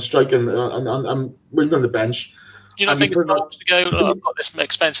 million striker and waiting on the bench. Do you not think it's bold to go, I've got this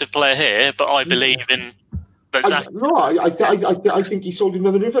expensive player here, but I believe in... I think he sold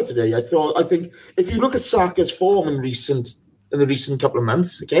another river today. I think if you look at Saka's form in the recent couple of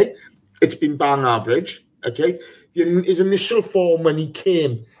months, okay, it's been bang average. Okay, his initial form when he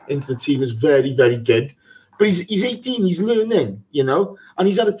came into the team is very, very good, but he's 18, he's learning, and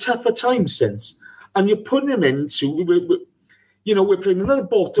he's had a tougher time since. And you're putting him into, we're playing another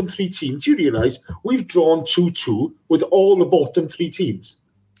bottom three team. Do you realise we've drawn 2-2 with all the bottom three teams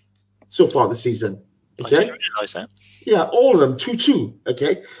so far this season? Okay. I didn't realise that. Yeah, all of them 2-2.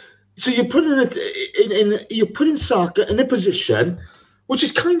 Okay, so you're you're putting Saka in a position which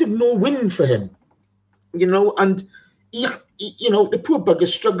is kind of no win for him, and the poor bugger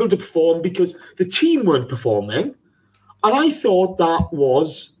struggled to perform because the team weren't performing, and I thought that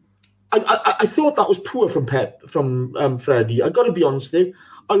was, I thought that was poor from Freddie. I got to be honest with you,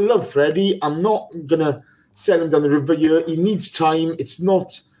 I love Freddie. I'm not gonna send him down the river here. He needs time. It's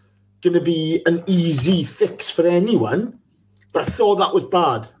not going to be an easy fix for anyone, but I thought that was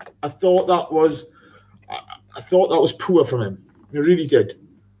bad. I thought that was poor from him. I really did.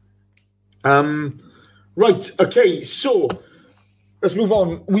 Right, okay, so let's move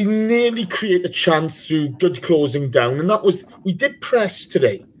on. We nearly create a chance through good closing down, and we did press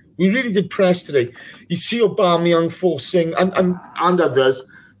today. We really did press today. You see Aubameyang forcing and others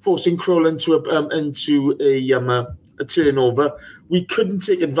forcing Kroll into a turnover. We couldn't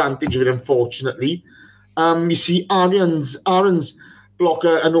take advantage of it, unfortunately. You see Aaron's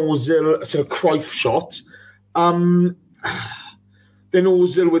blocker and Ozil sort of Cruyff shot. Then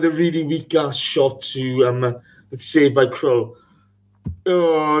Ozil with a really weak ass shot to that's saved by Kroll.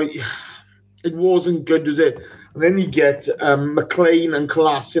 It wasn't good, was it? And then you get McLean and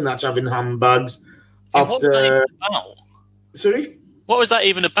Kolasinac having handbags after. What was that even about? Sorry? What was that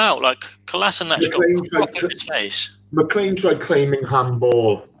even about? Like Kolasinac got in his face. McLean tried claiming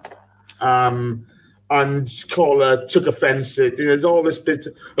handball, and Collar took offence to it. There's all this bit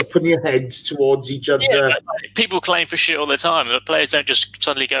of putting your heads towards each other. Yeah, people claim for shit all the time. But players don't just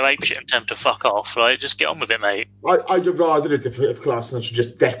suddenly go apeshit and tend to fuck off. Like, just get on with it, mate. I'd have rather it if Kolasinac should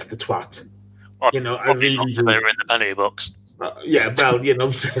just deck the twat. Well, I really do. They were in the penalty box. But it was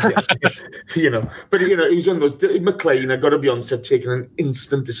one of those. McLean, I got to be honest, I've taken an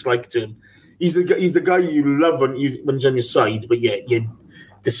instant dislike to him. He's the guy you love when he's on your side, but yeah, you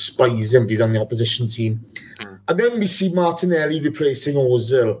despise him if he's on the opposition team. And then we see Martinelli replacing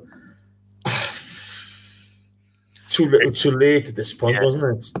Ozil. Too little, too late at this point, wasn't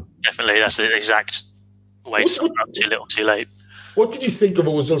it? Definitely, that's the exact wave something up too little, too late. What did you think of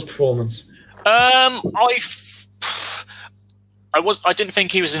Ozil's performance? I didn't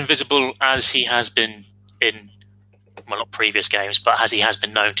think he was invisible as he has been in, well, not previous games, but as he has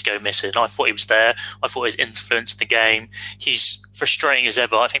been known to go missing. I thought he was there. I thought his influence in the game. He's frustrating as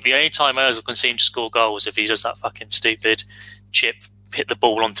ever. I think the only time Ozil can seem to score goals if he does that fucking stupid chip, hit the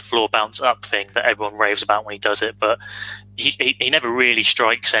ball onto floor, bounce up thing that everyone raves about when he does it. But he never really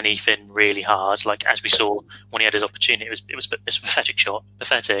strikes anything really hard. Like as we saw when he had his opportunity, it's a pathetic shot.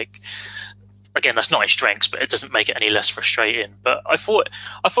 Pathetic. Again, that's not his strengths, but it doesn't make it any less frustrating. But I thought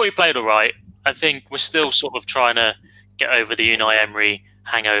he played all right. I think we're still sort of trying to get over the Unai Emery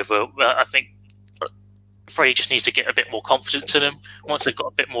hangover. I think Freddie just needs to get a bit more confidence in them. Once they've got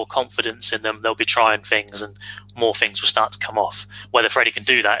a bit more confidence in them, they'll be trying things and more things will start to come off. Whether Freddie can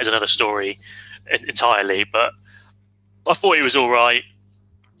do that is another story entirely, but I thought he was all right.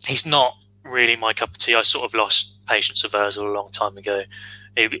 He's not really my cup of tea. I sort of lost patience with Ozil a long time ago.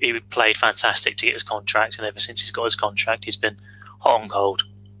 He played fantastic to get his contract, and ever since he's got his contract, he's been hot and cold.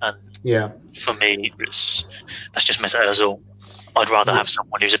 And for me, that's just Mesut Ozil. I'd rather have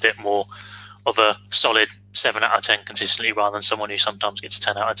someone who's a bit more of a solid 7 out of 10 consistently, rather than someone who sometimes gets a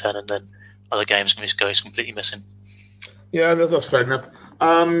 10 out of 10 and then other games goes completely missing. Yeah, that's fair enough.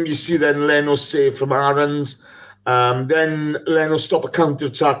 You see then Leno save from Aarons. Then Leno stop a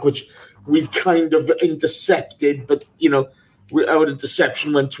counter-attack, which we kind of intercepted, but, our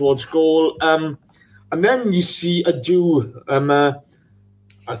interception went towards goal. And then you see Adu,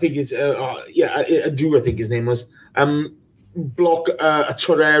 I think it's, Adu, I think his name was, block a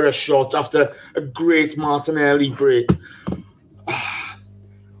Torreira shot after a great Martinelli break.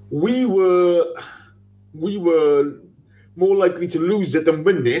 We were more likely to lose it than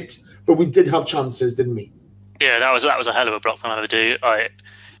win it, but we did have chances, didn't we? Yeah, that was a hell of a block from Amadou.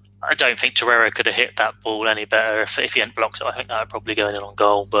 I don't think Torreira could have hit that ball any better if he hadn't blocked it. I think that would probably go in on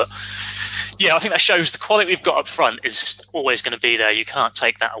goal. But yeah, I think that shows the quality we've got up front is always going to be there. You can't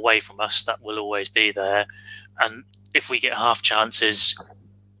take that away from us. That will always be there. And if we get half chances,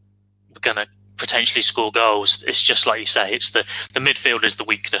 we're going to potentially score goals. It's just like you say, it's the midfield is the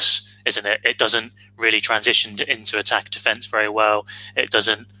weakness, isn't it? It doesn't really transition into attack defence very well. It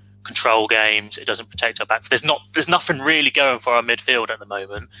doesn't control games. It doesn't protect our back. There's nothing really going for our midfield at the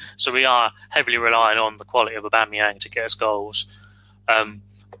moment. So we are heavily relying on the quality of Aubameyang to get us goals, and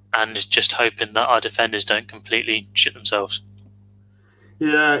just hoping that our defenders don't completely shit themselves.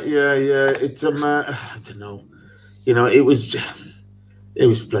 Yeah. It's I don't know. It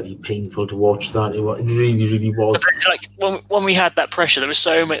was bloody painful to watch that. It really, really was. Like when we had that pressure, there was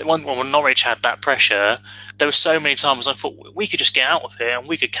so many. When Norwich had that pressure, there were so many times I thought we could just get out of here and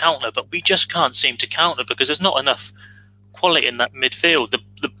we could counter, but we just can't seem to counter because there's not enough quality in that midfield.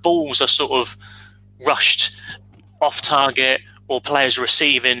 The balls are sort of rushed off target, or players are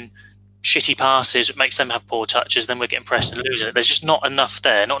receiving shitty passes, it makes them have poor touches. Then we're getting pressed and losing it. There's just not enough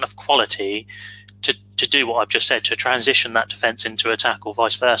there, not enough quality to do what I've just said, to transition that defence into attack or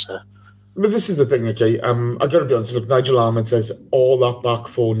vice versa. But this is the thing, okay? I've got to be honest. Look, Nigel Ahmed says all that back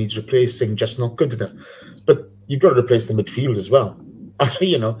four needs replacing, just not good enough. But you've got to replace the midfield as well. I've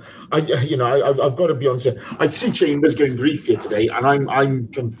got to be honest. I see Chambers getting grief here today, and I'm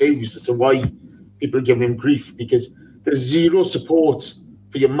confused as to why people are giving him grief, because there's zero support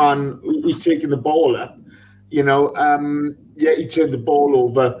for your man who's taking the ball up. He turned the ball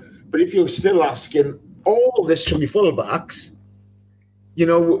over, but if you're still asking all this from your fullbacks,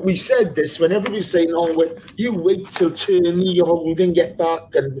 we said this when everybody's saying, you wait till Tierney, you're going to get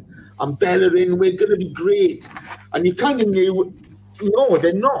back, and Bellerin, we're going to be great. And you kind of knew, no,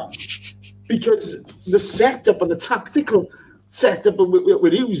 they're not. Because the setup and the tactical setup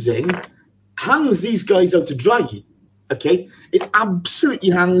we're using hangs these guys out to dry, okay? It absolutely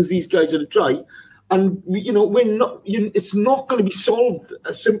hangs these guys out to dry. And, we're not. It's not going to be solved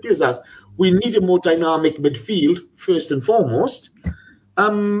as simply as that. We need a more dynamic midfield, first and foremost.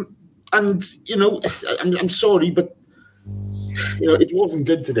 I'm sorry, but it wasn't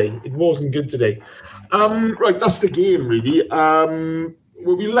good today. Right, that's the game, really.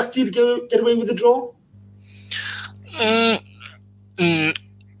 Were we lucky to get away with the draw?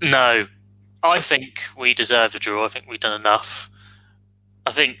 No. I think we deserved a draw. I think we've done enough.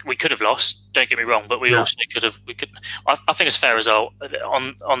 I think we could have lost. Don't get me wrong, but we also could have. I think it's a fair result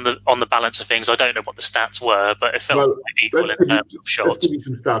on the balance of things. I don't know what the stats were, but it felt quite equal in terms of shots. Let's give you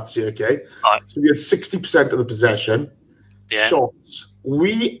some stats here, okay? All right. So we had 60% of the possession. Yeah. Shots.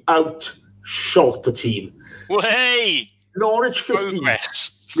 We outshot the team. Hey! Norwich 15.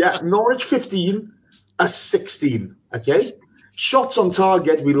 Progress. Yeah, Norwich 15, us 16. Okay. Shots on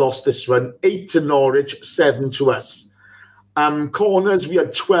target, we lost this one. 8 to Norwich, 7 to us. Corners, we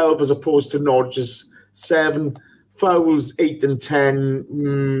had 12 as opposed to Norwich's 7. Fouls, 8 and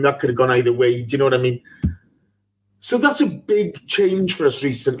 10. That could have gone either way. Do you know what I mean? So that's a big change for us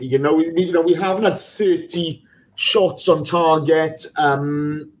recently. We haven't had 30 shots on target.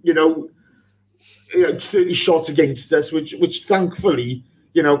 It's 30 shots against us, which thankfully,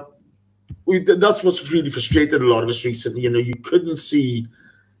 that's what's really frustrated a lot of us recently. You couldn't see,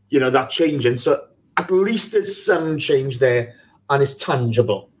 that changing. So at least there's some change there, and it's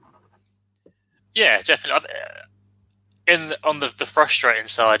tangible. Yeah, definitely. On the frustrating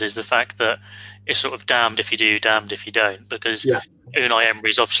side is the fact that it's sort of damned if you do, damned if you don't. Because Unai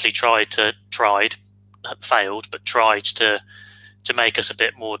Emery's obviously failed, but tried to make us a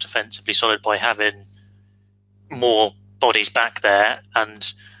bit more defensively solid by having more bodies back there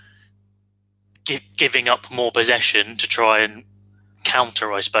and giving up more possession to try and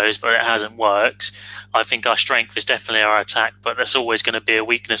counter, I suppose, but it hasn't worked. I think our strength is definitely our attack, but that's always going to be a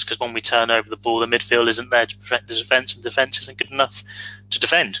weakness because when we turn over the ball, the midfield isn't there to protect the defence, and the defence isn't good enough to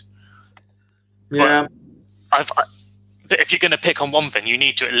defend. Yeah. But if you're going to pick on one thing, you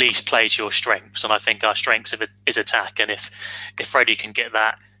need to at least play to your strengths, and I think our strengths is attack. And if Freddie can get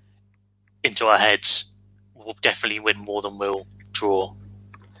that into our heads, we'll definitely win more than we'll draw.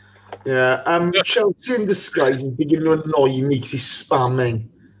 Yeah, Chelsea in disguise is beginning to annoy me because he's spamming.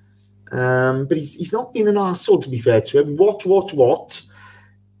 But he's not been an arsehole, to be fair to him. What?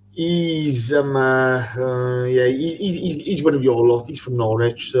 He's he's one of your lot. He's from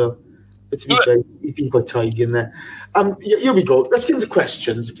Norwich, so to be fair, he's been quite tidy in there. Here we go. Let's get into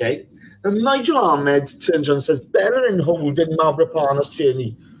questions, okay? Now, Nigel Ahmed turns around and says, Bellerin holding Mavropanos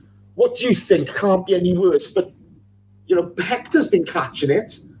Tierney. What do you think? Can't be any worse. But, Hector's been catching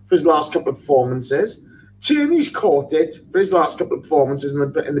it for his last couple of performances. Tierney's caught it for his last couple of performances in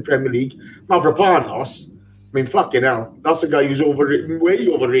the Premier League. Mavropanos, fucking hell, that's a guy who's way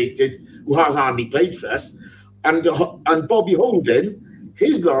overrated, who has hardly played for us. And Bobby Holding,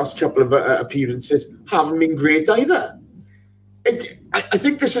 his last couple of appearances haven't been great either. I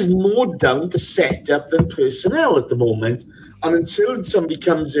think this is more down to setup than personnel at the moment. And until somebody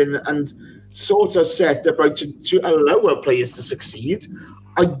comes in and sorts of setup out to allow our players to succeed,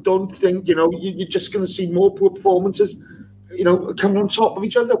 I don't think, you're just going to see more poor performances, coming on top of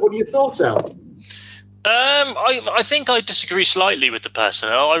each other. What are your thoughts, Al? I think I disagree slightly with the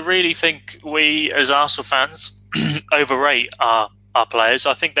personnel. I really think we, as Arsenal fans, overrate our players.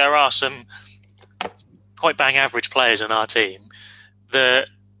 I think there are some quite bang average players in our team. The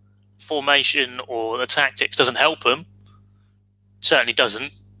formation or the tactics doesn't help them. Certainly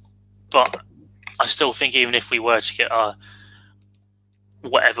doesn't. But I still think even if we were to get our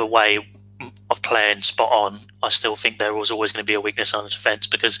whatever way of playing spot on, I still think there was always going to be a weakness on the defence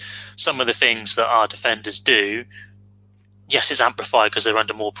because some of the things that our defenders do, yes, it's amplified because they're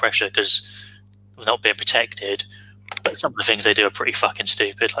under more pressure because they're not being protected, but some of the things they do are pretty fucking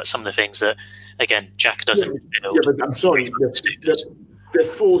stupid. Like some of the things that, again, Jack doesn't build. Yeah, but I'm sorry, they're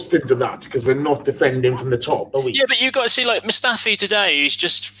forced into that because we're not defending from the top, are we? Yeah, but you've got to see, like, Mustafi today, he's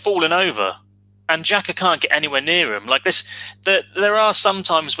just fallen over. And Xhaka can't get anywhere near him. Like this, there are some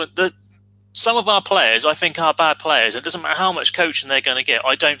times when some of our players, I think, are bad players. It doesn't matter how much coaching they're going to get.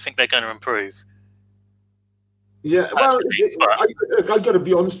 I don't think they're going to improve. Yeah, I got to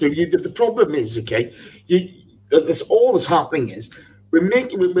be honest with you. The problem is, okay, all that's happening is we're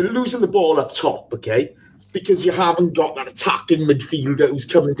losing the ball up top, okay, because you haven't got that attacking midfielder who's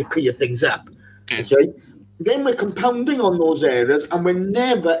coming to clear things up, okay. Then we're compounding on those errors, and we're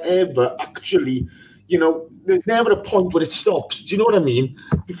never, ever actually, there's never a point where it stops. Do you know what I mean?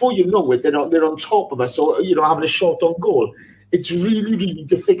 Before you know it, they're on top of us or, having a shot on goal. It's really, really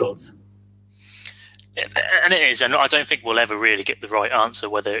difficult. And it is, and I don't think we'll ever really get the right answer,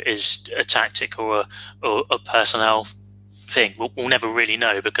 whether it is a tactic or a personnel thing. We'll never really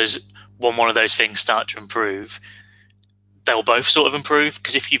know because when one of those things start to improve, they'll both sort of improve.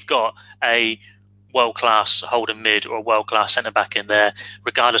 Because if you've got a world-class holding mid or a world-class centre-back in there,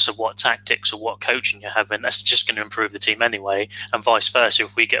 regardless of what tactics or what coaching you're having, that's just going to improve the team anyway, and vice versa.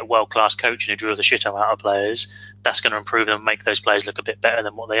 If we get a world-class coach who drills the shit out of players, that's going to improve them and make those players look a bit better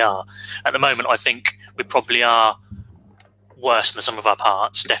than what they are. At the moment, I think we probably are worse than some of our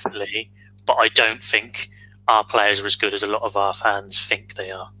parts, definitely, but I don't think our players are as good as a lot of our fans think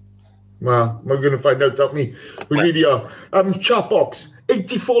they are. Well, we're going to find out, don't we? We really are. Chat box,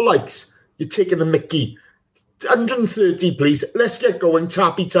 84 likes. You're taking the mickey. 130, please. Let's get going.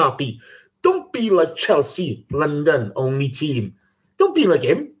 Tappy. Don't be like Chelsea, London, only team. Don't be like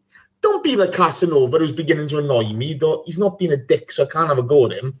him. don't be like Casanova, who's beginning to annoy me. Though he's not being a dick, so I can't have a go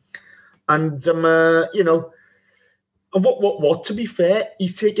at him. And you know, and what? To be fair,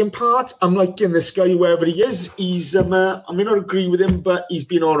 he's taking part. I'm liking this guy, wherever he is. He's I may not agree with him, but he's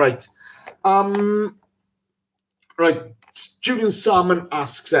been all right. Right. Julian Salmon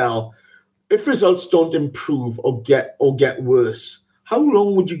asks Al, if results don't improve or get worse, how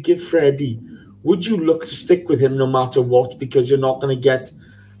long would you give Freddie? Would you look to stick with him no matter what, because you're not going to get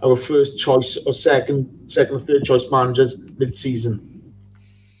our first choice or second or third choice managers mid-season?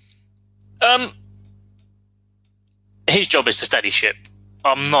 His job is to steady ship.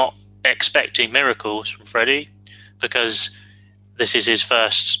 I'm not expecting miracles from Freddie, because this is his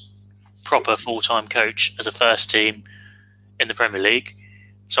first proper full-time coach as a first team in the Premier League.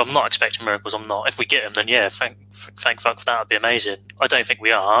 So I'm not expecting miracles. I'm not. If we get him, then yeah, thank fuck for that. Would be amazing. I don't think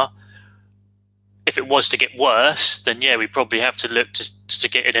we are. If it was to get worse, then yeah, we probably have to look to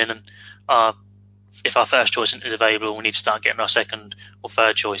get it in. And if our first choice isn't available, we need to start getting our second or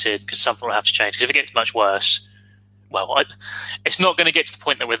third choice in, because something will have to change. Because if it gets much worse, well, it's not going to get to the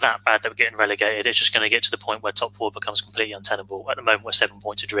point that we're that bad that we're getting relegated. It's just going to get to the point where top four becomes completely untenable. At the moment, we're 7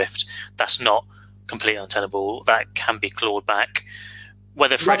 points adrift. That's not completely untenable. That can be clawed back.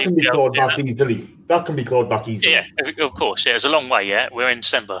 Whether Freddie can be clawed back easily. That can be clawed back easily. Yeah, of course. Yeah, it's a long way. Yeah, we're in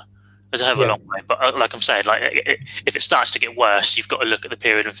December. There's a hell of a long way. But like I'm saying, like if it starts to get worse, you've got to look at the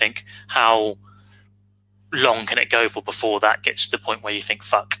period and think, how long can it go for before that gets to the point where you think,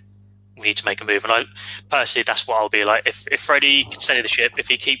 fuck, we need to make a move. And I personally, that's what I'll be like. If Freddie can steady the ship, if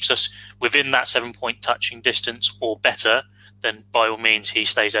he keeps us within that 7 point touching distance or better, then by all means he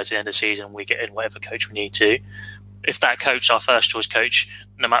stays there to the end of the season. We get in whatever coach we need to. If that coach, our first choice coach,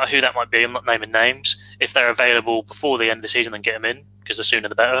 no matter who that might be, I'm not naming names, if they're available before the end of the season, then get them in, because the sooner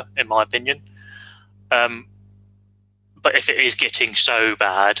the better, in my opinion. But if it is getting so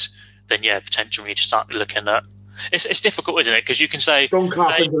bad, then yeah, potentially we need to start looking at. It's difficult, isn't it? Because you can say, don't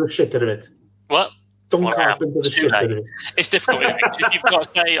carp into the shit out of it. What? Don't carp into the shit out of it. It's difficult, isn't it? You've got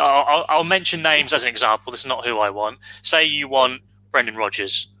to say, I'll mention names as an example. This is not who I want. Say you want Brendan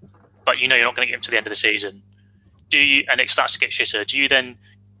Rodgers, but you know you're not going to get him to the end of the season. Do you? And it starts to get shitter. Do you then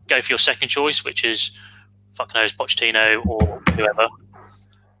go for your second choice, which is fucking knows Pochettino or whoever,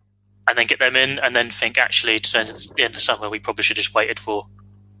 and then get them in, and then think actually to the end of the summer we probably should have just waited for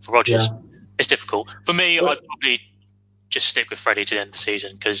Rodgers? Yeah. It's difficult for me. I'd probably just stick with Freddie to the end of the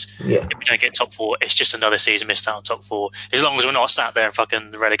season, because if we don't get top four, it's just another season missed out on top four. As long as we're not sat there in fucking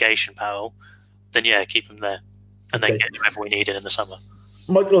the relegation battle, then yeah, keep him there, and then get whoever we need in the summer.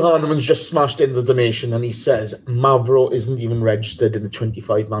 Michael Harneman's just smashed in the donation, and he says Mavro isn't even registered in the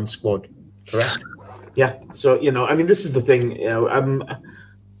 25-man squad. Correct? Yeah. So, you know, I mean, this is the thing. You know,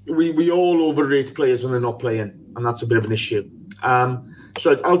 we all overrate players when they're not playing, and that's a bit of an issue.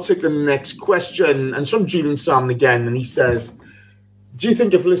 So I'll take the next question, and it's from Julian Salmon again, and he says, do you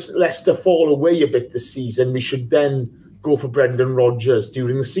think if Leicester fall away a bit this season, we should then go for Brendan Rodgers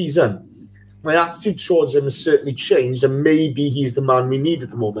during the season? My attitude towards him has certainly changed, and maybe he's the man we need at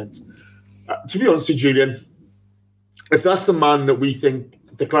the moment. To be honest with you, Julian, if that's the man that we think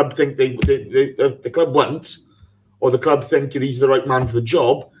the club think the club want, or the club think he's the right man for the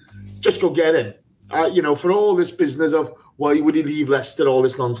job, just go get him. You know, for all this business of why would he leave Leicester, all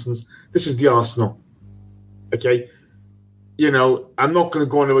this nonsense, this is the Arsenal. Okay? You know, I'm not going to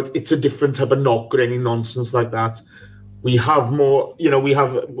go on about it's a different type of knock or any nonsense like that. We have more, you know, we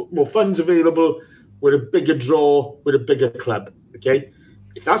have more funds available. We're a bigger draw. We're a bigger club. Okay?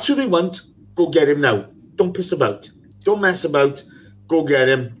 If that's who they want, go get him now. Don't piss about. Don't mess about. Go get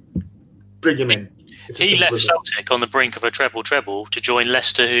him. Bring him in. He left Celtic on the brink of a treble to join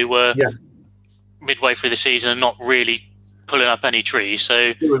Leicester, who were midway through the season and not really pulling up any trees. So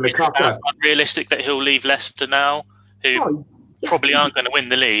is it unrealistic that he'll leave Leicester now, who probably aren't going to win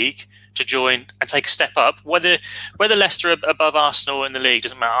the league, to join and take a step up? Whether Leicester are above Arsenal in the league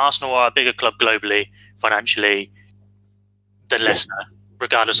doesn't matter. Arsenal are a bigger club globally, financially, than Leicester,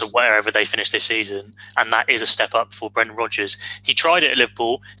 regardless of wherever they finish this season. And that is a step up for Brendan Rodgers. He tried it at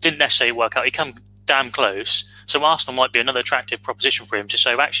Liverpool, didn't necessarily work out. He come damn close. So Arsenal might be another attractive proposition for him to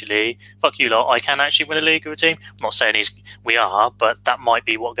say, actually, fuck you lot, I can actually win a league with a team. I'm not saying we are, but that might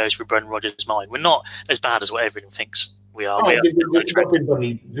be what goes through Brendan Rodgers' mind. We're not as bad as what everyone thinks we are. I think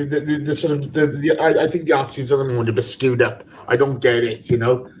the attitudes of the moment are a bit skewed up. I don't get it, you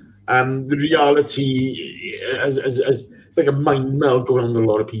know. The reality it's like a mind meld going on with a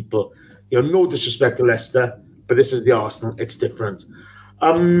lot of people. You know, no disrespect to Leicester, but this is the Arsenal. It's different.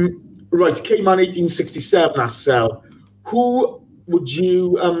 Right, K-Man 1867 asks Al, who would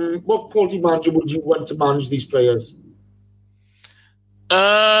you, what quality manager would you want to manage these players?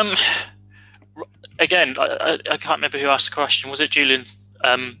 Again, I can't remember who asked the question. Was it Julian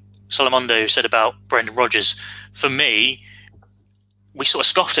Solomondo who said about Brendan Rodgers? For me, we sort of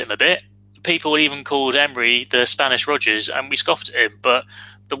scoffed at him a bit. People even called Emery the Spanish Rodgers, and we scoffed at him. But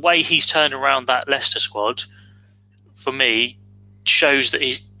the way he's turned around that Leicester squad, for me, shows that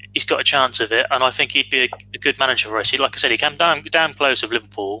he's got a chance of it, and I think he'd be a good manager for us. Like I said, he came damn close with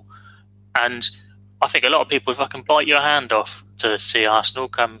Liverpool, and I think a lot of people, if I can bite your hand off to see Arsenal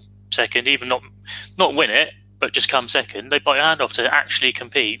come second, even not win it, but just come second, they bite your hand off to actually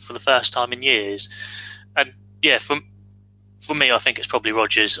compete for the first time in years. And yeah, for me, I think it's probably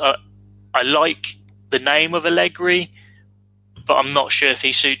Rodgers. I like the name of Allegri, but I'm not sure if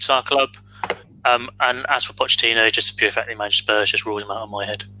he suits our club. And as for Pochettino, just a pure fact he managed Spurs just rules him out of my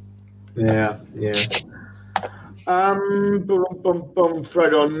head. Yeah.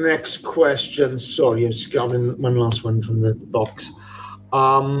 Fred, on next question. Sorry, I've just got one last one from the box.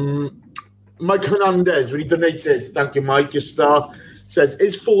 Mike Hernandez, when he donated, thank you, Mike, your star, says,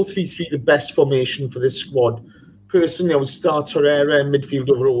 is 4-3-3 the best formation for this squad? Personally, I would start Torreira in midfield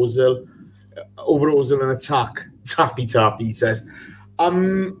over Ozil and attack. Tappy, he says.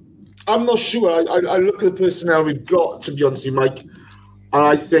 I'm not sure. I look at the personnel we've got, to be honest with you, Mike, and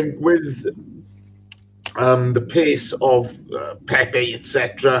I think with the pace of Pepe,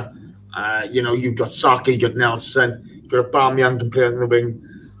 etc., you've got Saka, you've got Nelson, you've got Aubameyang can play on the wing.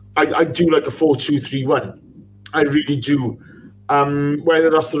 I do like a 4-2-3-1. I really do. Whether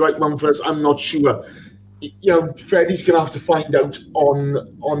that's the right one for us, I'm not sure. Freddie's going to have to find out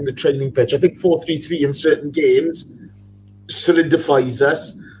on the training pitch. I think 4-3-3 in certain games solidifies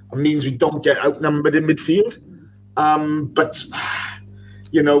us and means we don't get outnumbered in midfield. But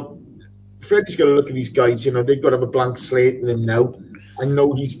Freddie's got to look at these guys. They've got to have a blank slate with him now. I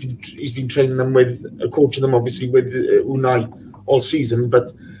know he's been training them coaching them obviously with Unai all season,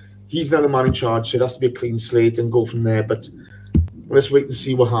 but he's now the man in charge, so it has to be a clean slate and go from there. But let's wait and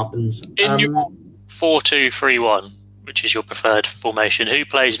see what happens. In your 4-2-3-1, which is your preferred formation, who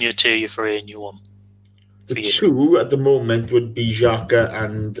plays in your 2, your 3, and your 1? The 2 at the moment would be Xhaka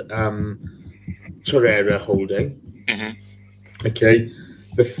and Torreira holding. Mm-hmm. Okay.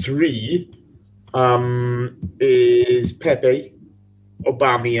 The 3 is Pepe,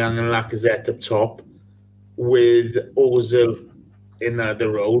 Aubameyang, and Lacazette up top, with Ozil in the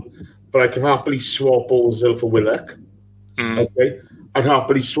role. But I can happily swap Ozil for Willock. Okay. I'd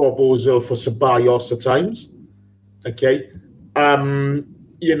happily swap Ozil for Ceballos at times. Okay. I'd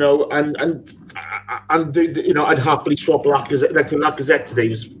happily swap Lacazette. Like Lacazette today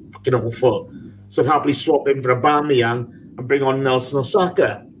was fucking awful. So I'd happily swap him for Aubameyang and bring on Nelson or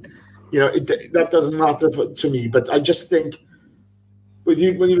Saka. That doesn't matter to me. But I just think when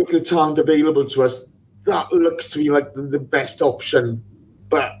you look at the talent available to us, that looks to me like the best option.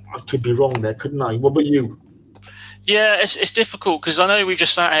 But I could be wrong there, couldn't I? What about you? Yeah, it's difficult because I know we've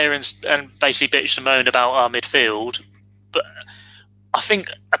just sat here and basically bitched and moaned about our midfield, but I think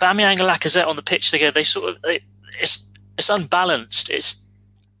Aubameyang and Lacazette on the pitch together, it's unbalanced.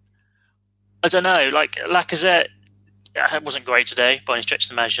 I don't know, like Lacazette wasn't great today by any stretch of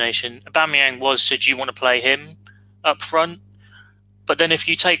the imagination. Aubameyang was, so do you want to play him up front? But then if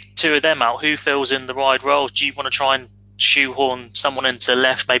you take 2 of them out, who fills in the wide role? Do you want to try and shoehorn someone into the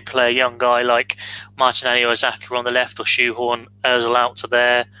left, maybe play a young guy like Martinelli or Zaka on the left, or shoehorn Ozil out to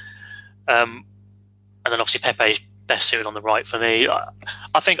there? And then obviously Pepe's best suited on the right for me.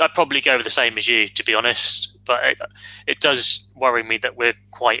 I think I'd probably go with the same as you, to be honest, but it does worry me that we're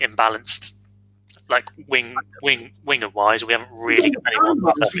quite imbalanced, like winger wise. We haven't really got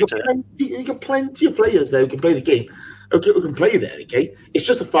anyone. You've got plenty of players there who can play the game. Okay, we can play there, okay? It's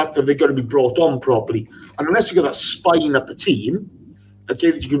just a fact that they've got to be brought on properly. And unless you've got that spine up the team, okay,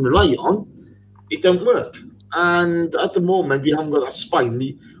 that you can rely on, it don't work. And at the moment, we haven't got that spine.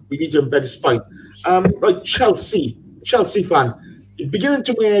 We need to embed a spine. Right, Chelsea fan, you're beginning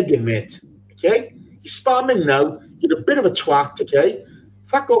to wear in, mate, okay? You're spamming now. You're a bit of a twat, okay?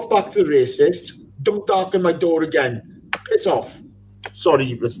 Fuck off back to the racists. Don't darken my door again. Piss off.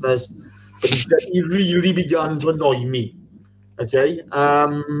 Sorry, listeners. But he really began to annoy me. Okay.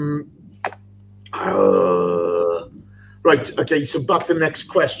 Right. Okay. So back to the next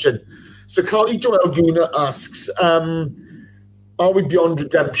question. So Carlito Alguna asks, are we beyond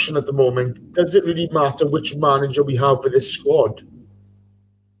redemption at the moment? Does it really matter which manager we have with this squad?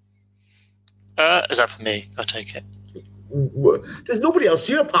 Is that for me? I'll take it. There's nobody else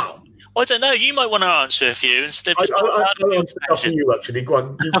here, pal. I don't know. You might want to answer a few instead. I'll answer that for you, actually. Go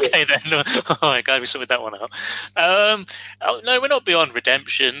on. Okay, then. All right, glad we sorted that one out. No, we're not beyond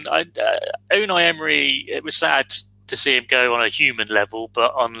redemption. Unai Emery, it was sad to see him go on a human level,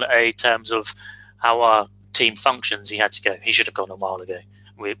 but on a terms of how our team functions, he had to go. He should have gone a while ago.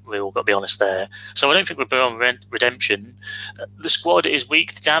 We all got to be honest there. So I don't think we're beyond redemption. The squad is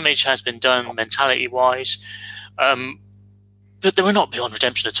weak. The damage has been done mentality-wise. But we're not beyond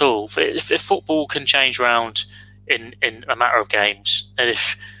redemption at all. If football can change around in a matter of games, and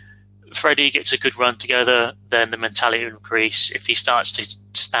if Freddie gets a good run together, then the mentality will increase. If he starts to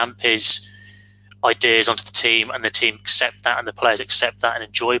stamp his ideas onto the team and the team accept that and the players accept that and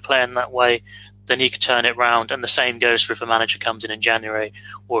enjoy playing that way, then he could turn it around. And the same goes for if a manager comes in January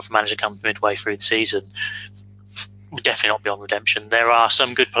or if a manager comes midway through the season. We're definitely not beyond redemption. There are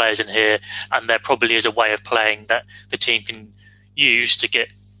some good players in here, and there probably is a way of playing that the team can use to get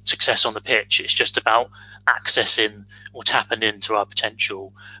success on the pitch. It's just about accessing or tapping into our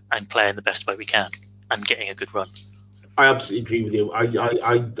potential and playing the best way we can and getting a good run. I absolutely agree with you.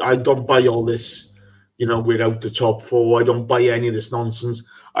 I don't buy all this, we're out the top four. I don't buy any of this nonsense.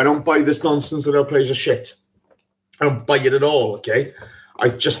 I don't buy this nonsense that our players are shit. I don't buy it at all, okay? I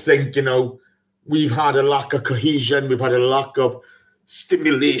just think, we've had a lack of cohesion. We've had a lack of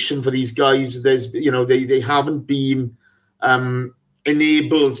stimulation for these guys. There's, they haven't been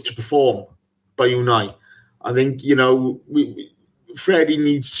enabled to perform by Unai. I think, Freddie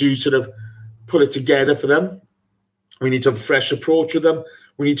needs to sort of pull it together for them. We need to have a fresh approach with them.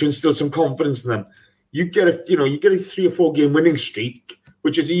 We need to instill some confidence in them. You get a 3 or 4 game winning streak,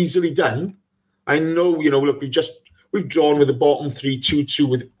 which is easily done. I know, look, we've drawn with the bottom 3, 2-2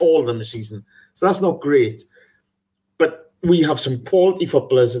 with all of them this season. So that's not great. But we have some quality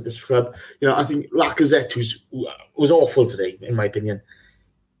footballers at this club. I think Lacazette, was awful today, in my opinion.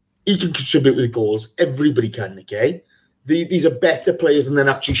 He can contribute with goals. Everybody can, okay? These are better players than they're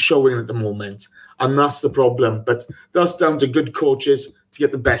actually showing at the moment. And that's the problem. But that's down to good coaches to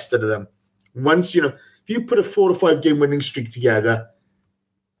get the best out of them. Once, if you put a 4 or 5 game winning streak together,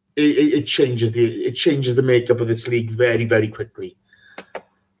 it changes the makeup of this league very, very quickly.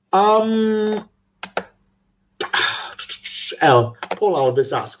 Paul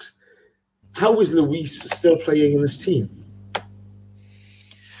Alvis asks, how is Luis still playing in this team?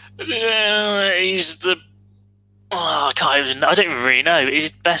 He's the... I don't even really know.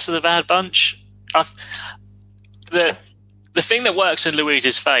 He's best of the bad bunch. The thing that works in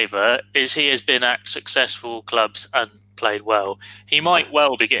Luis's favour is he has been at successful clubs and played well. He might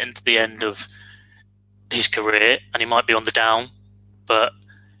well be getting to the end of his career and he might be on the down, but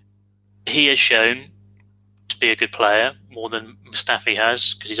he has shown to be a good player more than Mustafi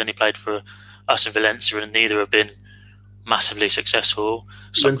has, because he's only played for us in Valencia and neither have been massively successful.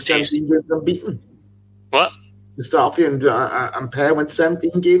 17 games unbeaten. What? Mustafi and Per went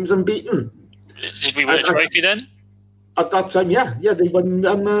 17 games unbeaten. Did we win a trophy then? At that time, yeah, they won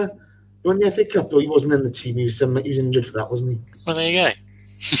the FA Cup. Though he wasn't in the team, he was injured for that, wasn't he? Well, there you go.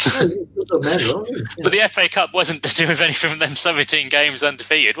 Medal, But the FA Cup wasn't to do with anything from them 17 games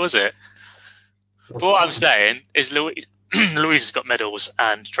undefeated, was it? But what I'm saying is Luis has got medals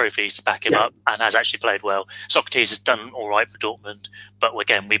and trophies to back him up and has actually played well. Socrates has done all right for Dortmund, but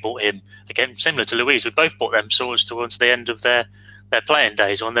again, we bought him, again, similar to Luis. We both bought them swords towards the end of their playing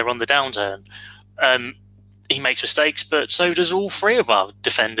days when they're on the downturn. He makes mistakes, but so does all 3 of our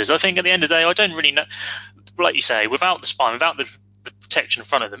defenders. I think at the end of the day, I don't really know. Like you say, without the spine, without the protection in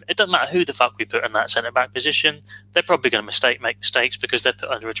front of them, it doesn't matter who the fuck we put in that centre-back position. They're probably going to make mistakes because they're put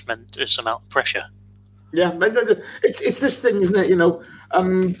under a tremendous amount of pressure. Yeah, it's this thing, isn't it?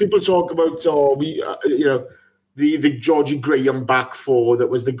 People talk about the Georgie Graham back four that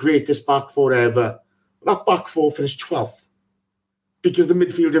was the greatest back four ever. That back four finished 12th because the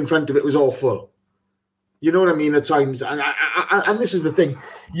midfield in front of it was awful. You know what I mean? At times, and this is the thing,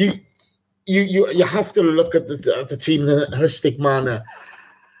 you have to look at the team in a holistic manner,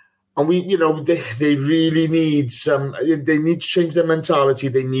 and they really need some. They need to change their mentality.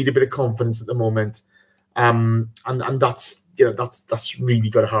 They need a bit of confidence at the moment. And that's really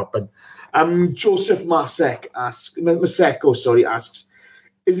got to happen. Joseph Masek asks,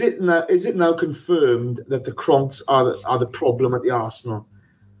 is it now confirmed that the Kronks are the problem at the Arsenal?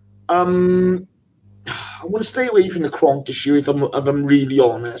 I want to stay away from the Kronk issue if I'm really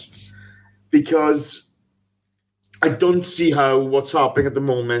honest, because I don't see how what's happening at the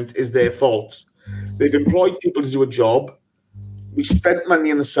moment is their fault. They've employed people to do a job. We spent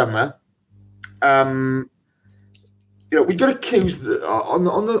money in the summer. We got accused on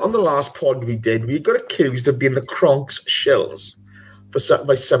the last pod we did. We got accused of being the Kronks shills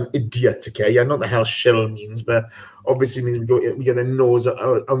by some idiot. Okay, I don't know what the hell shill means, but obviously means we get our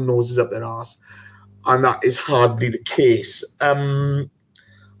noses up their arse, and that is hardly the case. I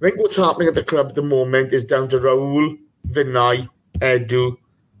think what's happening at the club at the moment is down to Raul. Vinay, Edu,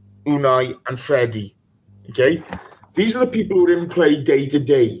 Unai, and Freddie. Okay? These are the people who are in play day to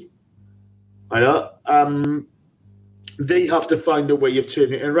day. I know. They have to find a way of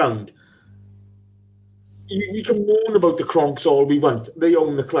turning it around. You can moan about the Cronks all we want. They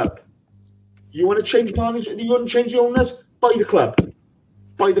own the club. You want to change manager? You want to change the owners? Buy the club.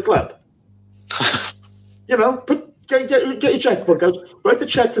 Buy the club. Get your checkbook out, write the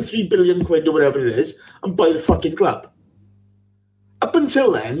check for £3 billion or whatever it is, and buy the fucking club. Up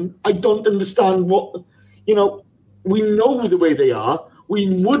until then, I don't understand what, we know the way they are. We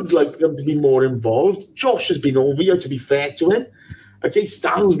would like them to be more involved. Josh has been over here, to be fair to him. Okay,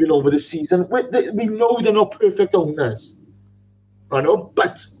 Stan's been over this season. We know they're not perfect owners. I know,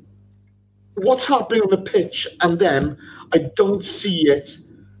 but what's happening on the pitch and them, I don't see it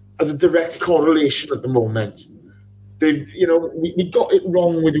as a direct correlation at the moment. We got it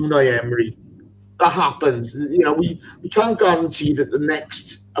wrong with Unai Emery. That happens. We can't guarantee that the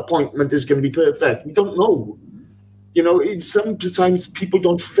next appointment is going to be perfect. We don't know. Sometimes people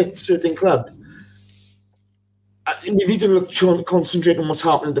don't fit certain clubs. We need to concentrate on what's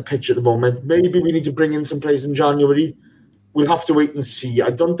happening at the pitch at the moment. Maybe we need to bring in some players in January. We'll have to wait and see.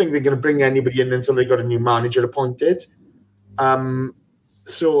 I don't think they're going to bring anybody in until they got a new manager appointed.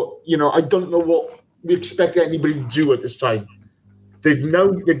 So, I don't know what we expect anybody to do at this time. They've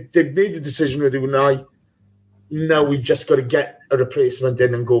made the decision with Unai. Now we've just got to get a replacement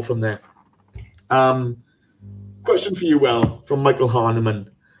in and go from there. Question for you, Will, from Michael Harneman.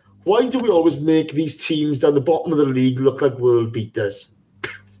 Why do we always make these teams down the bottom of the league look like world beaters?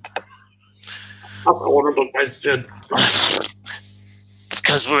 That's a horrible question.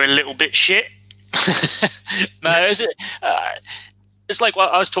 Because we're a little bit shit. No, is it? It's like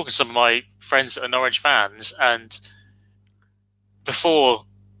I was talking to some of my friends that are Norwich fans, and before,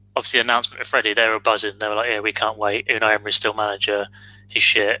 obviously, the announcement of Freddie, they were buzzing. They were like, "Yeah, we can't wait. Unai Emery's still manager. He's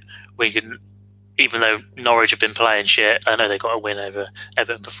shit. We can." Even though Norwich have been playing shit, I know they got a win over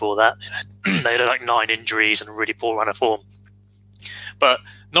Everton before that. They had like 9 injuries and a really poor run of form. But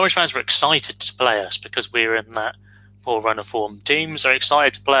Norwich fans were excited to play us because we were in that poor run of form. Teams are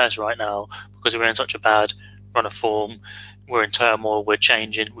excited to play us right now because we're in such a bad run of form. We're in turmoil. We've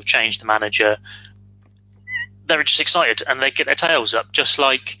changed the manager. They're just excited and they get their tails up, just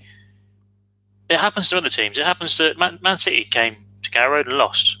like it happens to other teams. It happens to Man City came to Carrow Road and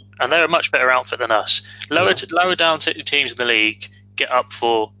lost. And they're a much better outfit than us. Lower down teams in the league get up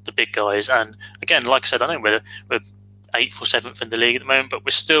for the big guys. And again, like I said, I think we're 8th or 7th in the league at the moment, but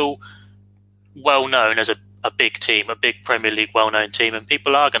we're still well known as a big team, a big Premier League well known team, and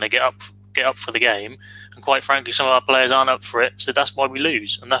people are going to get up for the game. And quite frankly, some of our players aren't up for it, so that's why we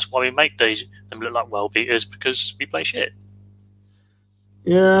lose, and that's why we make them look like well beaters, because we play shit.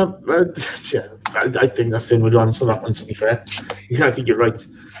 Yeah, I think that's the only answer that one, to be fair. Yeah, I think you're right.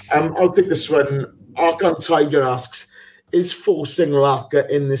 I'll take this one. Arkan Tiger asks, is forcing Laka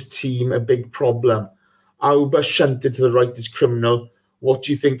in this team a big problem? Auba shunted to the right is criminal. What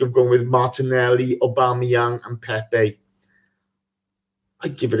do you think of going with Martinelli, Aubameyang and Pepe?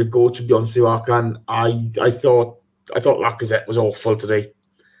 I'd give it a go, to be honest with you, Arkan. I thought Lacazette was awful today.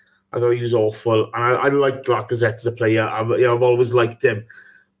 I thought he was awful. And I like Lacazette as a player. I've always liked him.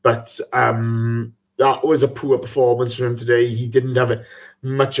 But that was a poor performance from him today. He didn't have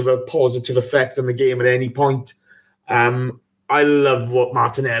much of a positive effect on the game at any point. I love what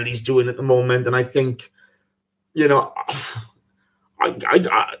Martinelli's doing at the moment. And I think, whether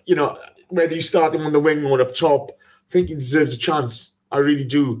you start him on the wing or up top, I think he deserves a chance. I really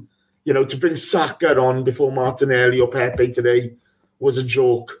do. To bring Saka on before Martinelli or Pepe today was a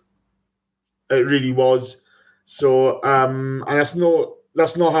joke. It really was. So, and that's not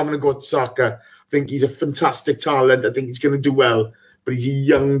having a go at Saka. I think he's a fantastic talent. I think he's going to do well. But he's a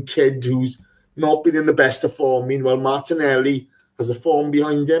young kid who's not been in the best of form. Meanwhile, Martinelli has the form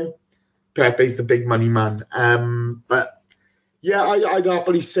behind him. Pepe's the big money man. But yeah, I'd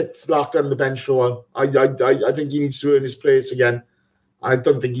happily sit Saka on the bench for a while. I think he needs to earn his place again. I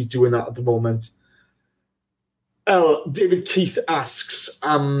don't think he's doing that at the moment. David Keith asks,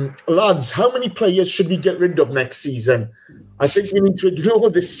 lads, how many players should we get rid of next season? I think we need to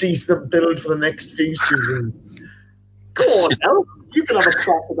ignore this season and build for the next few seasons. Go on, El. You can have a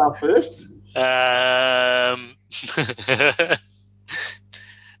crack at that first.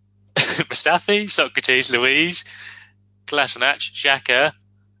 Mustafi, Socrates, Louise, Kolasinac, Xhaka.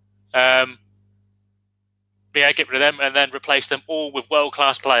 Get rid of them and then replace them all with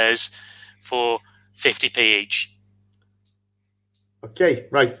world-class players for 50p each. Okay,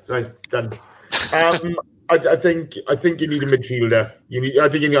 right, done. I think you need a midfielder. I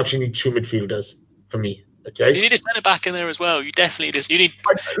think you actually need 2 midfielders for me. Okay, You need a centre back in there as well. You definitely just you need.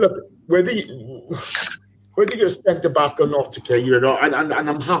 look, whether you're a centre back or not, okay, and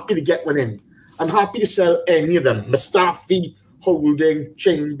I'm happy to get one in. I'm happy to sell any of them. Mustafi, Holding,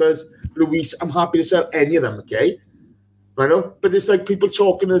 Chambers, Luis. I'm happy to sell any of them. Okay, I know, but it's like people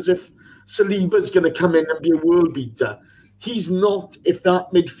talking as if Saliba's going to come in and be a world beater. He's not. If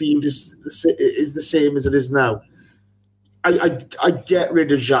that midfield is the same as it is now, I get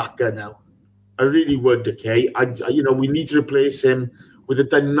rid of Xhaka now. I really would. Okay, we need to replace him with a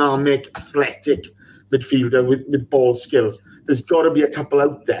dynamic, athletic midfielder with ball skills. There's got to be a couple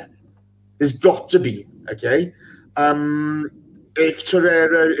out there. There's got to be. Okay, if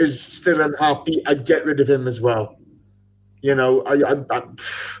Torreira is still unhappy, I'd get rid of him as well.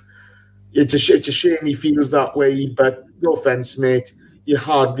 It's a shame he feels that way, but no offense, mate. You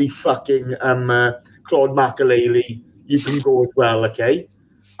hardly fucking Claude Makelele. You can go as well, okay?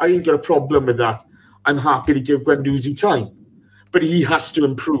 I ain't got a problem with that. I'm happy to give Guendouzi time, but he has to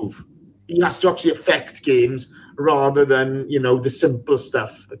improve. He has to actually affect games rather than the simple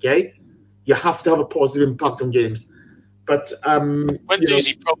stuff, okay? You have to have a positive impact on games. But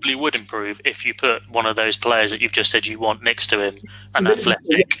Guendouzi probably would improve if you put one of those players that you've just said you want next to him, an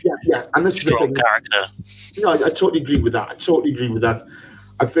athletic, and this strong character. I totally agree with that.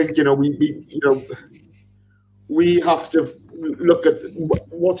 I think we have to look at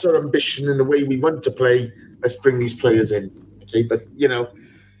what's our ambition and the way we want to play. Let's bring these players in, okay? But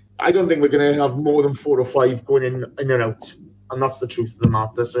I don't think we're going to have more than 4 or 5 going in and out, and that's the truth of the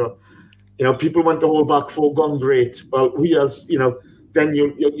matter. So. People want the whole back four gone great. Well, then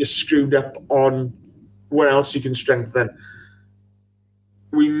you're screwed up on where else you can strengthen.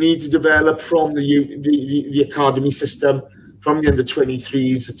 We need to develop from the academy system, from the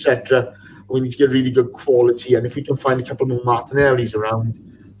under-23s, etc. We need to get really good quality, and if we can find a couple more Martinellis around,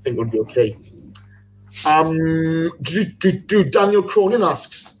 I think we'll be okay. Daniel Cronin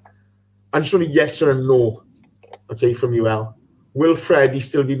asks, I just want a yes or a no, okay, from you, Al. Will Freddie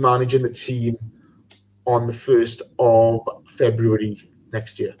still be managing the team on the 1st of February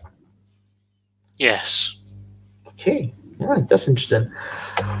next year? Yes. Okay. All right. That's interesting.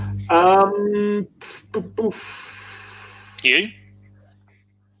 You?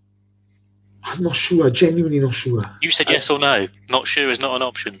 I'm not sure. Genuinely not sure. You said yes or no. Not sure is not an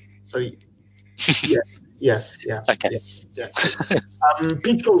option. Sorry. Yes. Yeah. Okay. Yeah.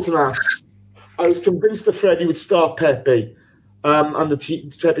 Pete Colton asks, I was convinced that Freddie would start Pepe. And the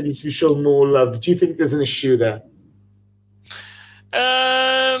Pepe needs to be shown more love. Do you think there's an issue there?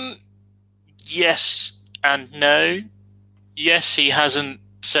 Yes and no. Yes, he hasn't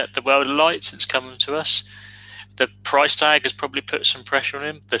set the world alight since coming to us. The price tag has probably put some pressure on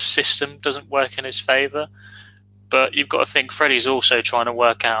him. The system doesn't work in his favour. But you've got to think Freddie's also trying to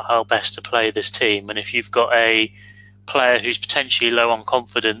work out how best to play this team. And if you've got a player who's potentially low on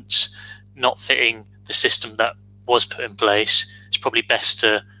confidence, not fitting the system that was put in place, it's probably best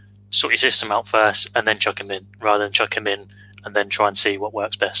to sort your system out first and then chuck him in, rather than chuck him in and then try and see what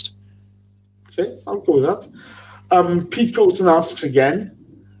works best. Okay, I'll go with that. Pete Colton asks again,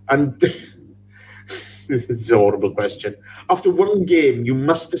 and this is a horrible question. After one game, you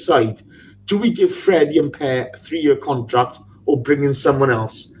must decide, do we give Freddie and Per a 3-year contract or bring in someone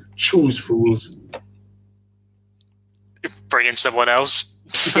else? Choose, fools. Bring in someone else?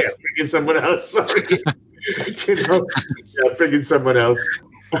 Yeah, bring in someone else. Sorry. Bring in someone else.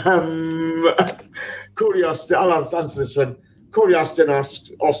 Corey Austin, I'll answer this one. Corey Austin asks,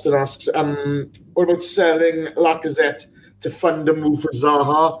 what about selling Lacazette to fund a move for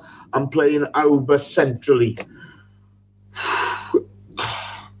Zaha and playing Auba centrally?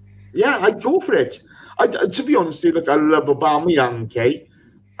 Yeah, I'd go for it. To be honest, look, I love Aubameyang, okay?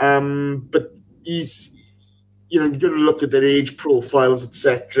 But he's... you've got to look at their age profiles,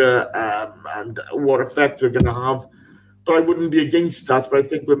 etc., and what effect we're going to have. But I wouldn't be against that. But I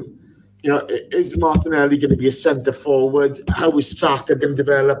think is Martinelli going to be a centre forward? How is Saka going to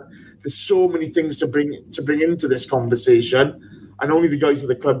develop? There's so many things to bring into this conversation, and only the guys at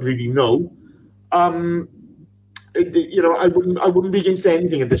the club really know. I wouldn't be against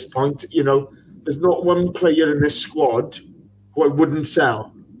anything at this point. There's not one player in this squad who I wouldn't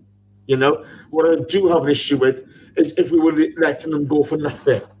sell. What I do have an issue with is if we were letting them go for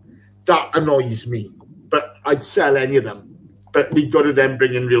nothing. That annoys me. But I'd sell any of them. But we've got to then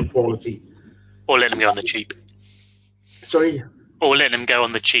bring in real quality. Or let them go on the cheap. Sorry? Or let them go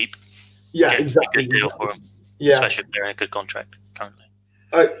on the cheap. Yeah, Get exactly. a good deal for them. Yeah. Especially if they're in a good contract currently.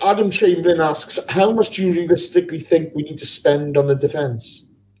 Adam Chamberlain asks, how much do you realistically think we need to spend on the defence?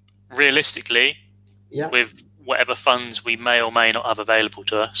 Realistically, with whatever funds we may or may not have available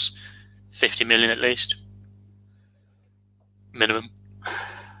to us, 50 million at least. minimum.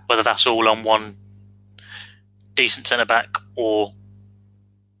 Whether that's all on one decent centre-back or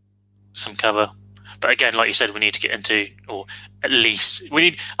some cover. But again, like you said, we need to get into, or at least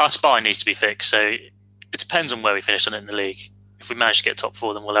our spine needs to be fixed. So it depends on where we finish on it in the league. If we manage to get top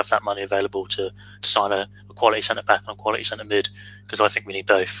four, then we'll have that money available to sign a quality centre back and a quality centre mid. Because I think we need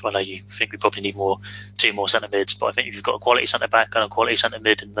both. I know you think we probably need two more centre mids, but I think if you've got a quality centre back and a quality centre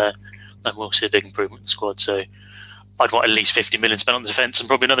mid in there, then we'll see a big improvement in the squad. So I'd want at least 50 million spent on the defence and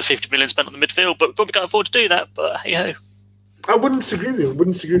probably another 50 million spent on the midfield. But we probably can't afford to do that. But hey ho. I wouldn't disagree with you.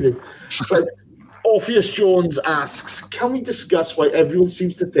 But Orpheus Jones asks, can we discuss why everyone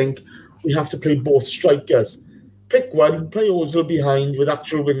seems to think we have to play both strikers? Pick one, play Ozil behind with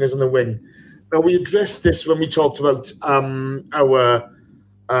actual wingers on the wing. Now, we addressed this when we talked about our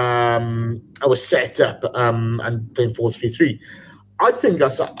setup and playing 4-3-3. I think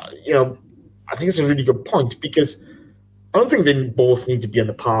that's it's a really good point, because I don't think they both need to be in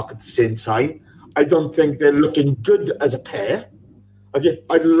the park at the same time. I don't think they're looking good as a pair. Okay,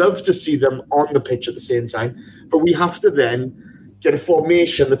 I'd love to see them on the pitch at the same time, but we have to then get a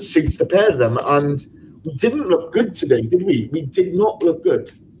formation that suits the pair of them. And we didn't look good today, did we? We did not look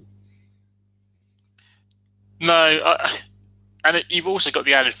good. No, and you've also got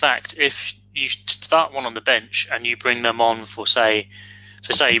the added fact, if you start one on the bench and you bring them on for, say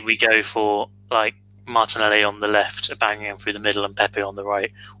we go for like Martinelli on the left, Aubameyang through the middle and Pepe on the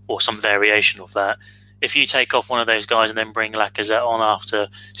right, or some variation of that. If you take off one of those guys and then bring Lacazette on after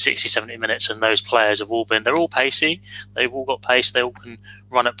 60, 70 minutes, and those players they're all pacey, they've all got pace, they all can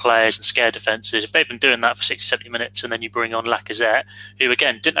run at players and scare defences. If they've been doing that for 60, 70 minutes, and then you bring on Lacazette, who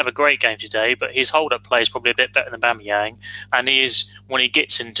again didn't have a great game today, but his hold-up play is probably a bit better than Aubameyang, and when he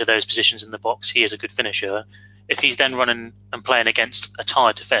gets into those positions in the box, he is a good finisher. If he's then running and playing against a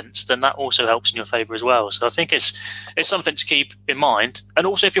tired defence, then that also helps in your favour as well. So I think it's something to keep in mind. And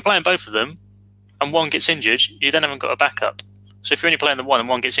also, if you're playing both of them, and one gets injured, you then haven't got a backup. So if you're only playing the one and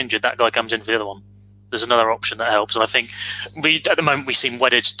one gets injured, that guy comes in for the other one. There's another option that helps. And I think at the moment we seem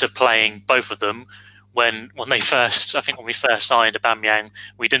wedded to playing both of them. When we first signed Aubameyang,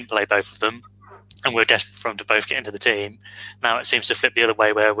 we didn't play both of them, and we were desperate for them to both get into the team. Now it seems to flip the other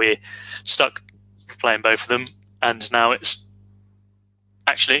way, where we're stuck playing both of them, and now it's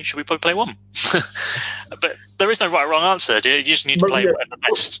actually, should we probably play one? But there is no right or wrong answer. You just need to play whatever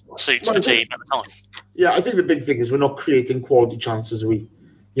best suits the team at the time. Yeah, I think the big thing is we're not creating quality chances. If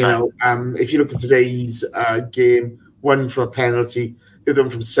you look at today's game, one from a penalty, the other one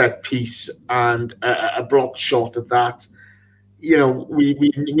from set piece, and a blocked shot at that.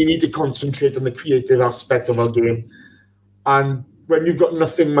 We need to concentrate on the creative aspect of our game. And when you've got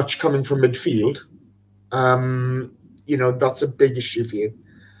nothing much coming from midfield, that's a big issue for you.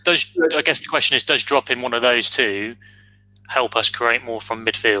 I guess the question is, does dropping one of those two help us create more from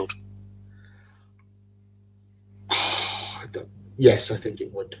midfield? Yes, I think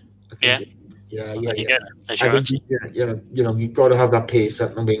it would. Yeah. I think you've got to have that pace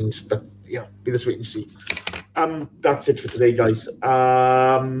at the wings, but let's wait and see. That's it for today, guys.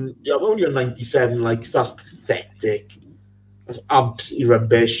 We're only on 97 likes. That's pathetic. That's absolutely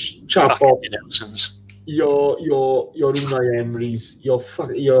rubbish. Chat box. Your Unai Emery's. You're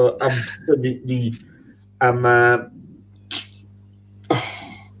absolutely. I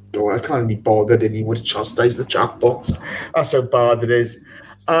can't be bothered anymore to chastise the chat box. That's how bad it is.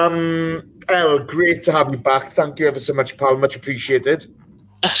 El, great to have you back. Thank you ever so much, pal. Much appreciated.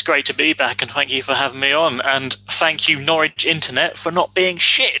 It's great to be back, and thank you for having me on. And thank you, Norwich Internet, for not being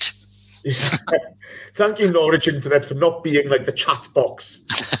shit. Thank you, Norwich Internet, for not being like the chat box.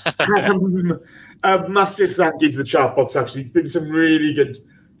 A massive thank you to the chat box, actually. It's been some really good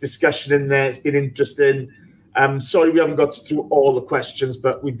discussion in there. It's been interesting. Sorry we haven't got through all the questions,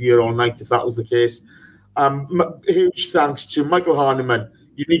 but we'd be here all night if that was the case. Huge thanks to Michael Harneman,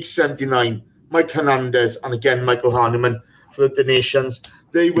 Unique79, Mike Hernandez, and again, Michael Harneman for the donations.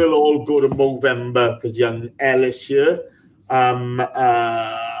 They will all go to Movember because young Ellis here,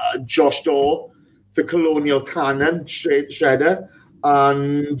 Josh Daw, the Colonial Cannon, Shredder,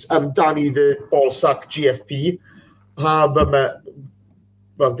 and Danny the Ballsack GFP have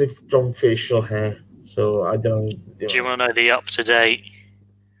they've drawn facial hair, so I don't. Do you want to know the up-to-date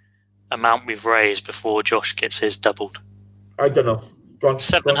amount we've raised before Josh gets his doubled? I don't know. Go on.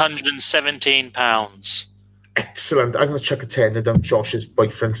 £717. Excellent. I'm going to chuck a tenner down Josh's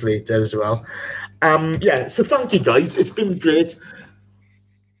boyfriend's later as well. So thank you, guys. It's been great.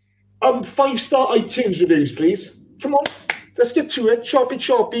 5-star iTunes reviews, please. Come on, let's get to it.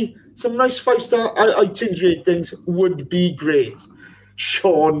 Choppy. Some nice 5-star iTunes ratings would be great.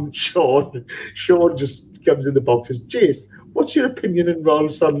 Sean just comes in the box and says, Jace, What's your opinion on Royal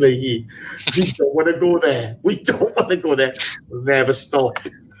Sunleahy? We don't want to go there. We don't want to go there. We'll never stop.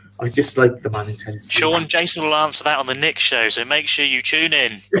 I just like the man intensely. Sean, Jason will answer that on the Nick show, so make sure you tune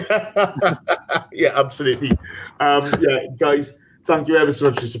in. Yeah, absolutely. Guys, thank you ever so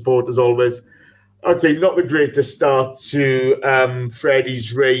much for your support, as always. Okay, not the greatest start to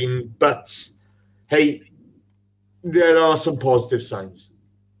Freddie's reign, but hey, there are some positive signs.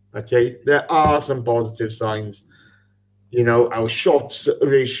 Okay, there are some positive signs. You know, our shots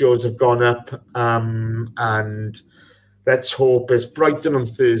ratios have gone up, and let's hope it's Brighton on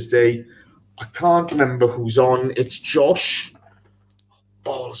Thursday. I can't remember who's on. It's Josh.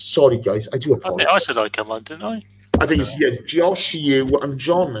 Oh, sorry, guys. I do apologize. I said I'd come on, didn't I? I think it's Josh, you, and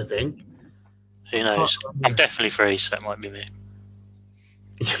John, I think. Who knows? I'm definitely free, so it might be me.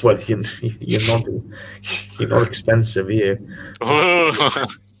 Well, you're not expensive here.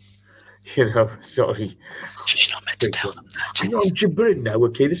 You know, sorry. She's not meant to tell them that. I know I'm gibbering now,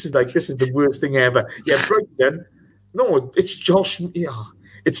 okay? This is the worst thing ever. Yeah, Brighton. No, it's Josh. Yeah,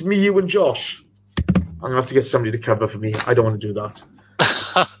 it's me, you, and Josh. I'm going to have to get somebody to cover for me. I don't want to do that.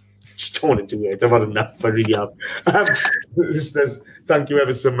 Just don't want to do it. I've had enough. I really have. Listeners, thank you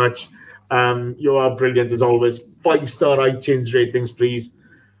ever so much. You are brilliant as always. 5-star iTunes ratings, please.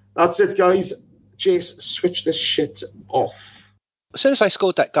 That's it, guys. Jace, switch this shit off. As soon as I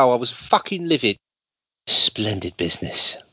scored that goal, I was fucking livid. Splendid business.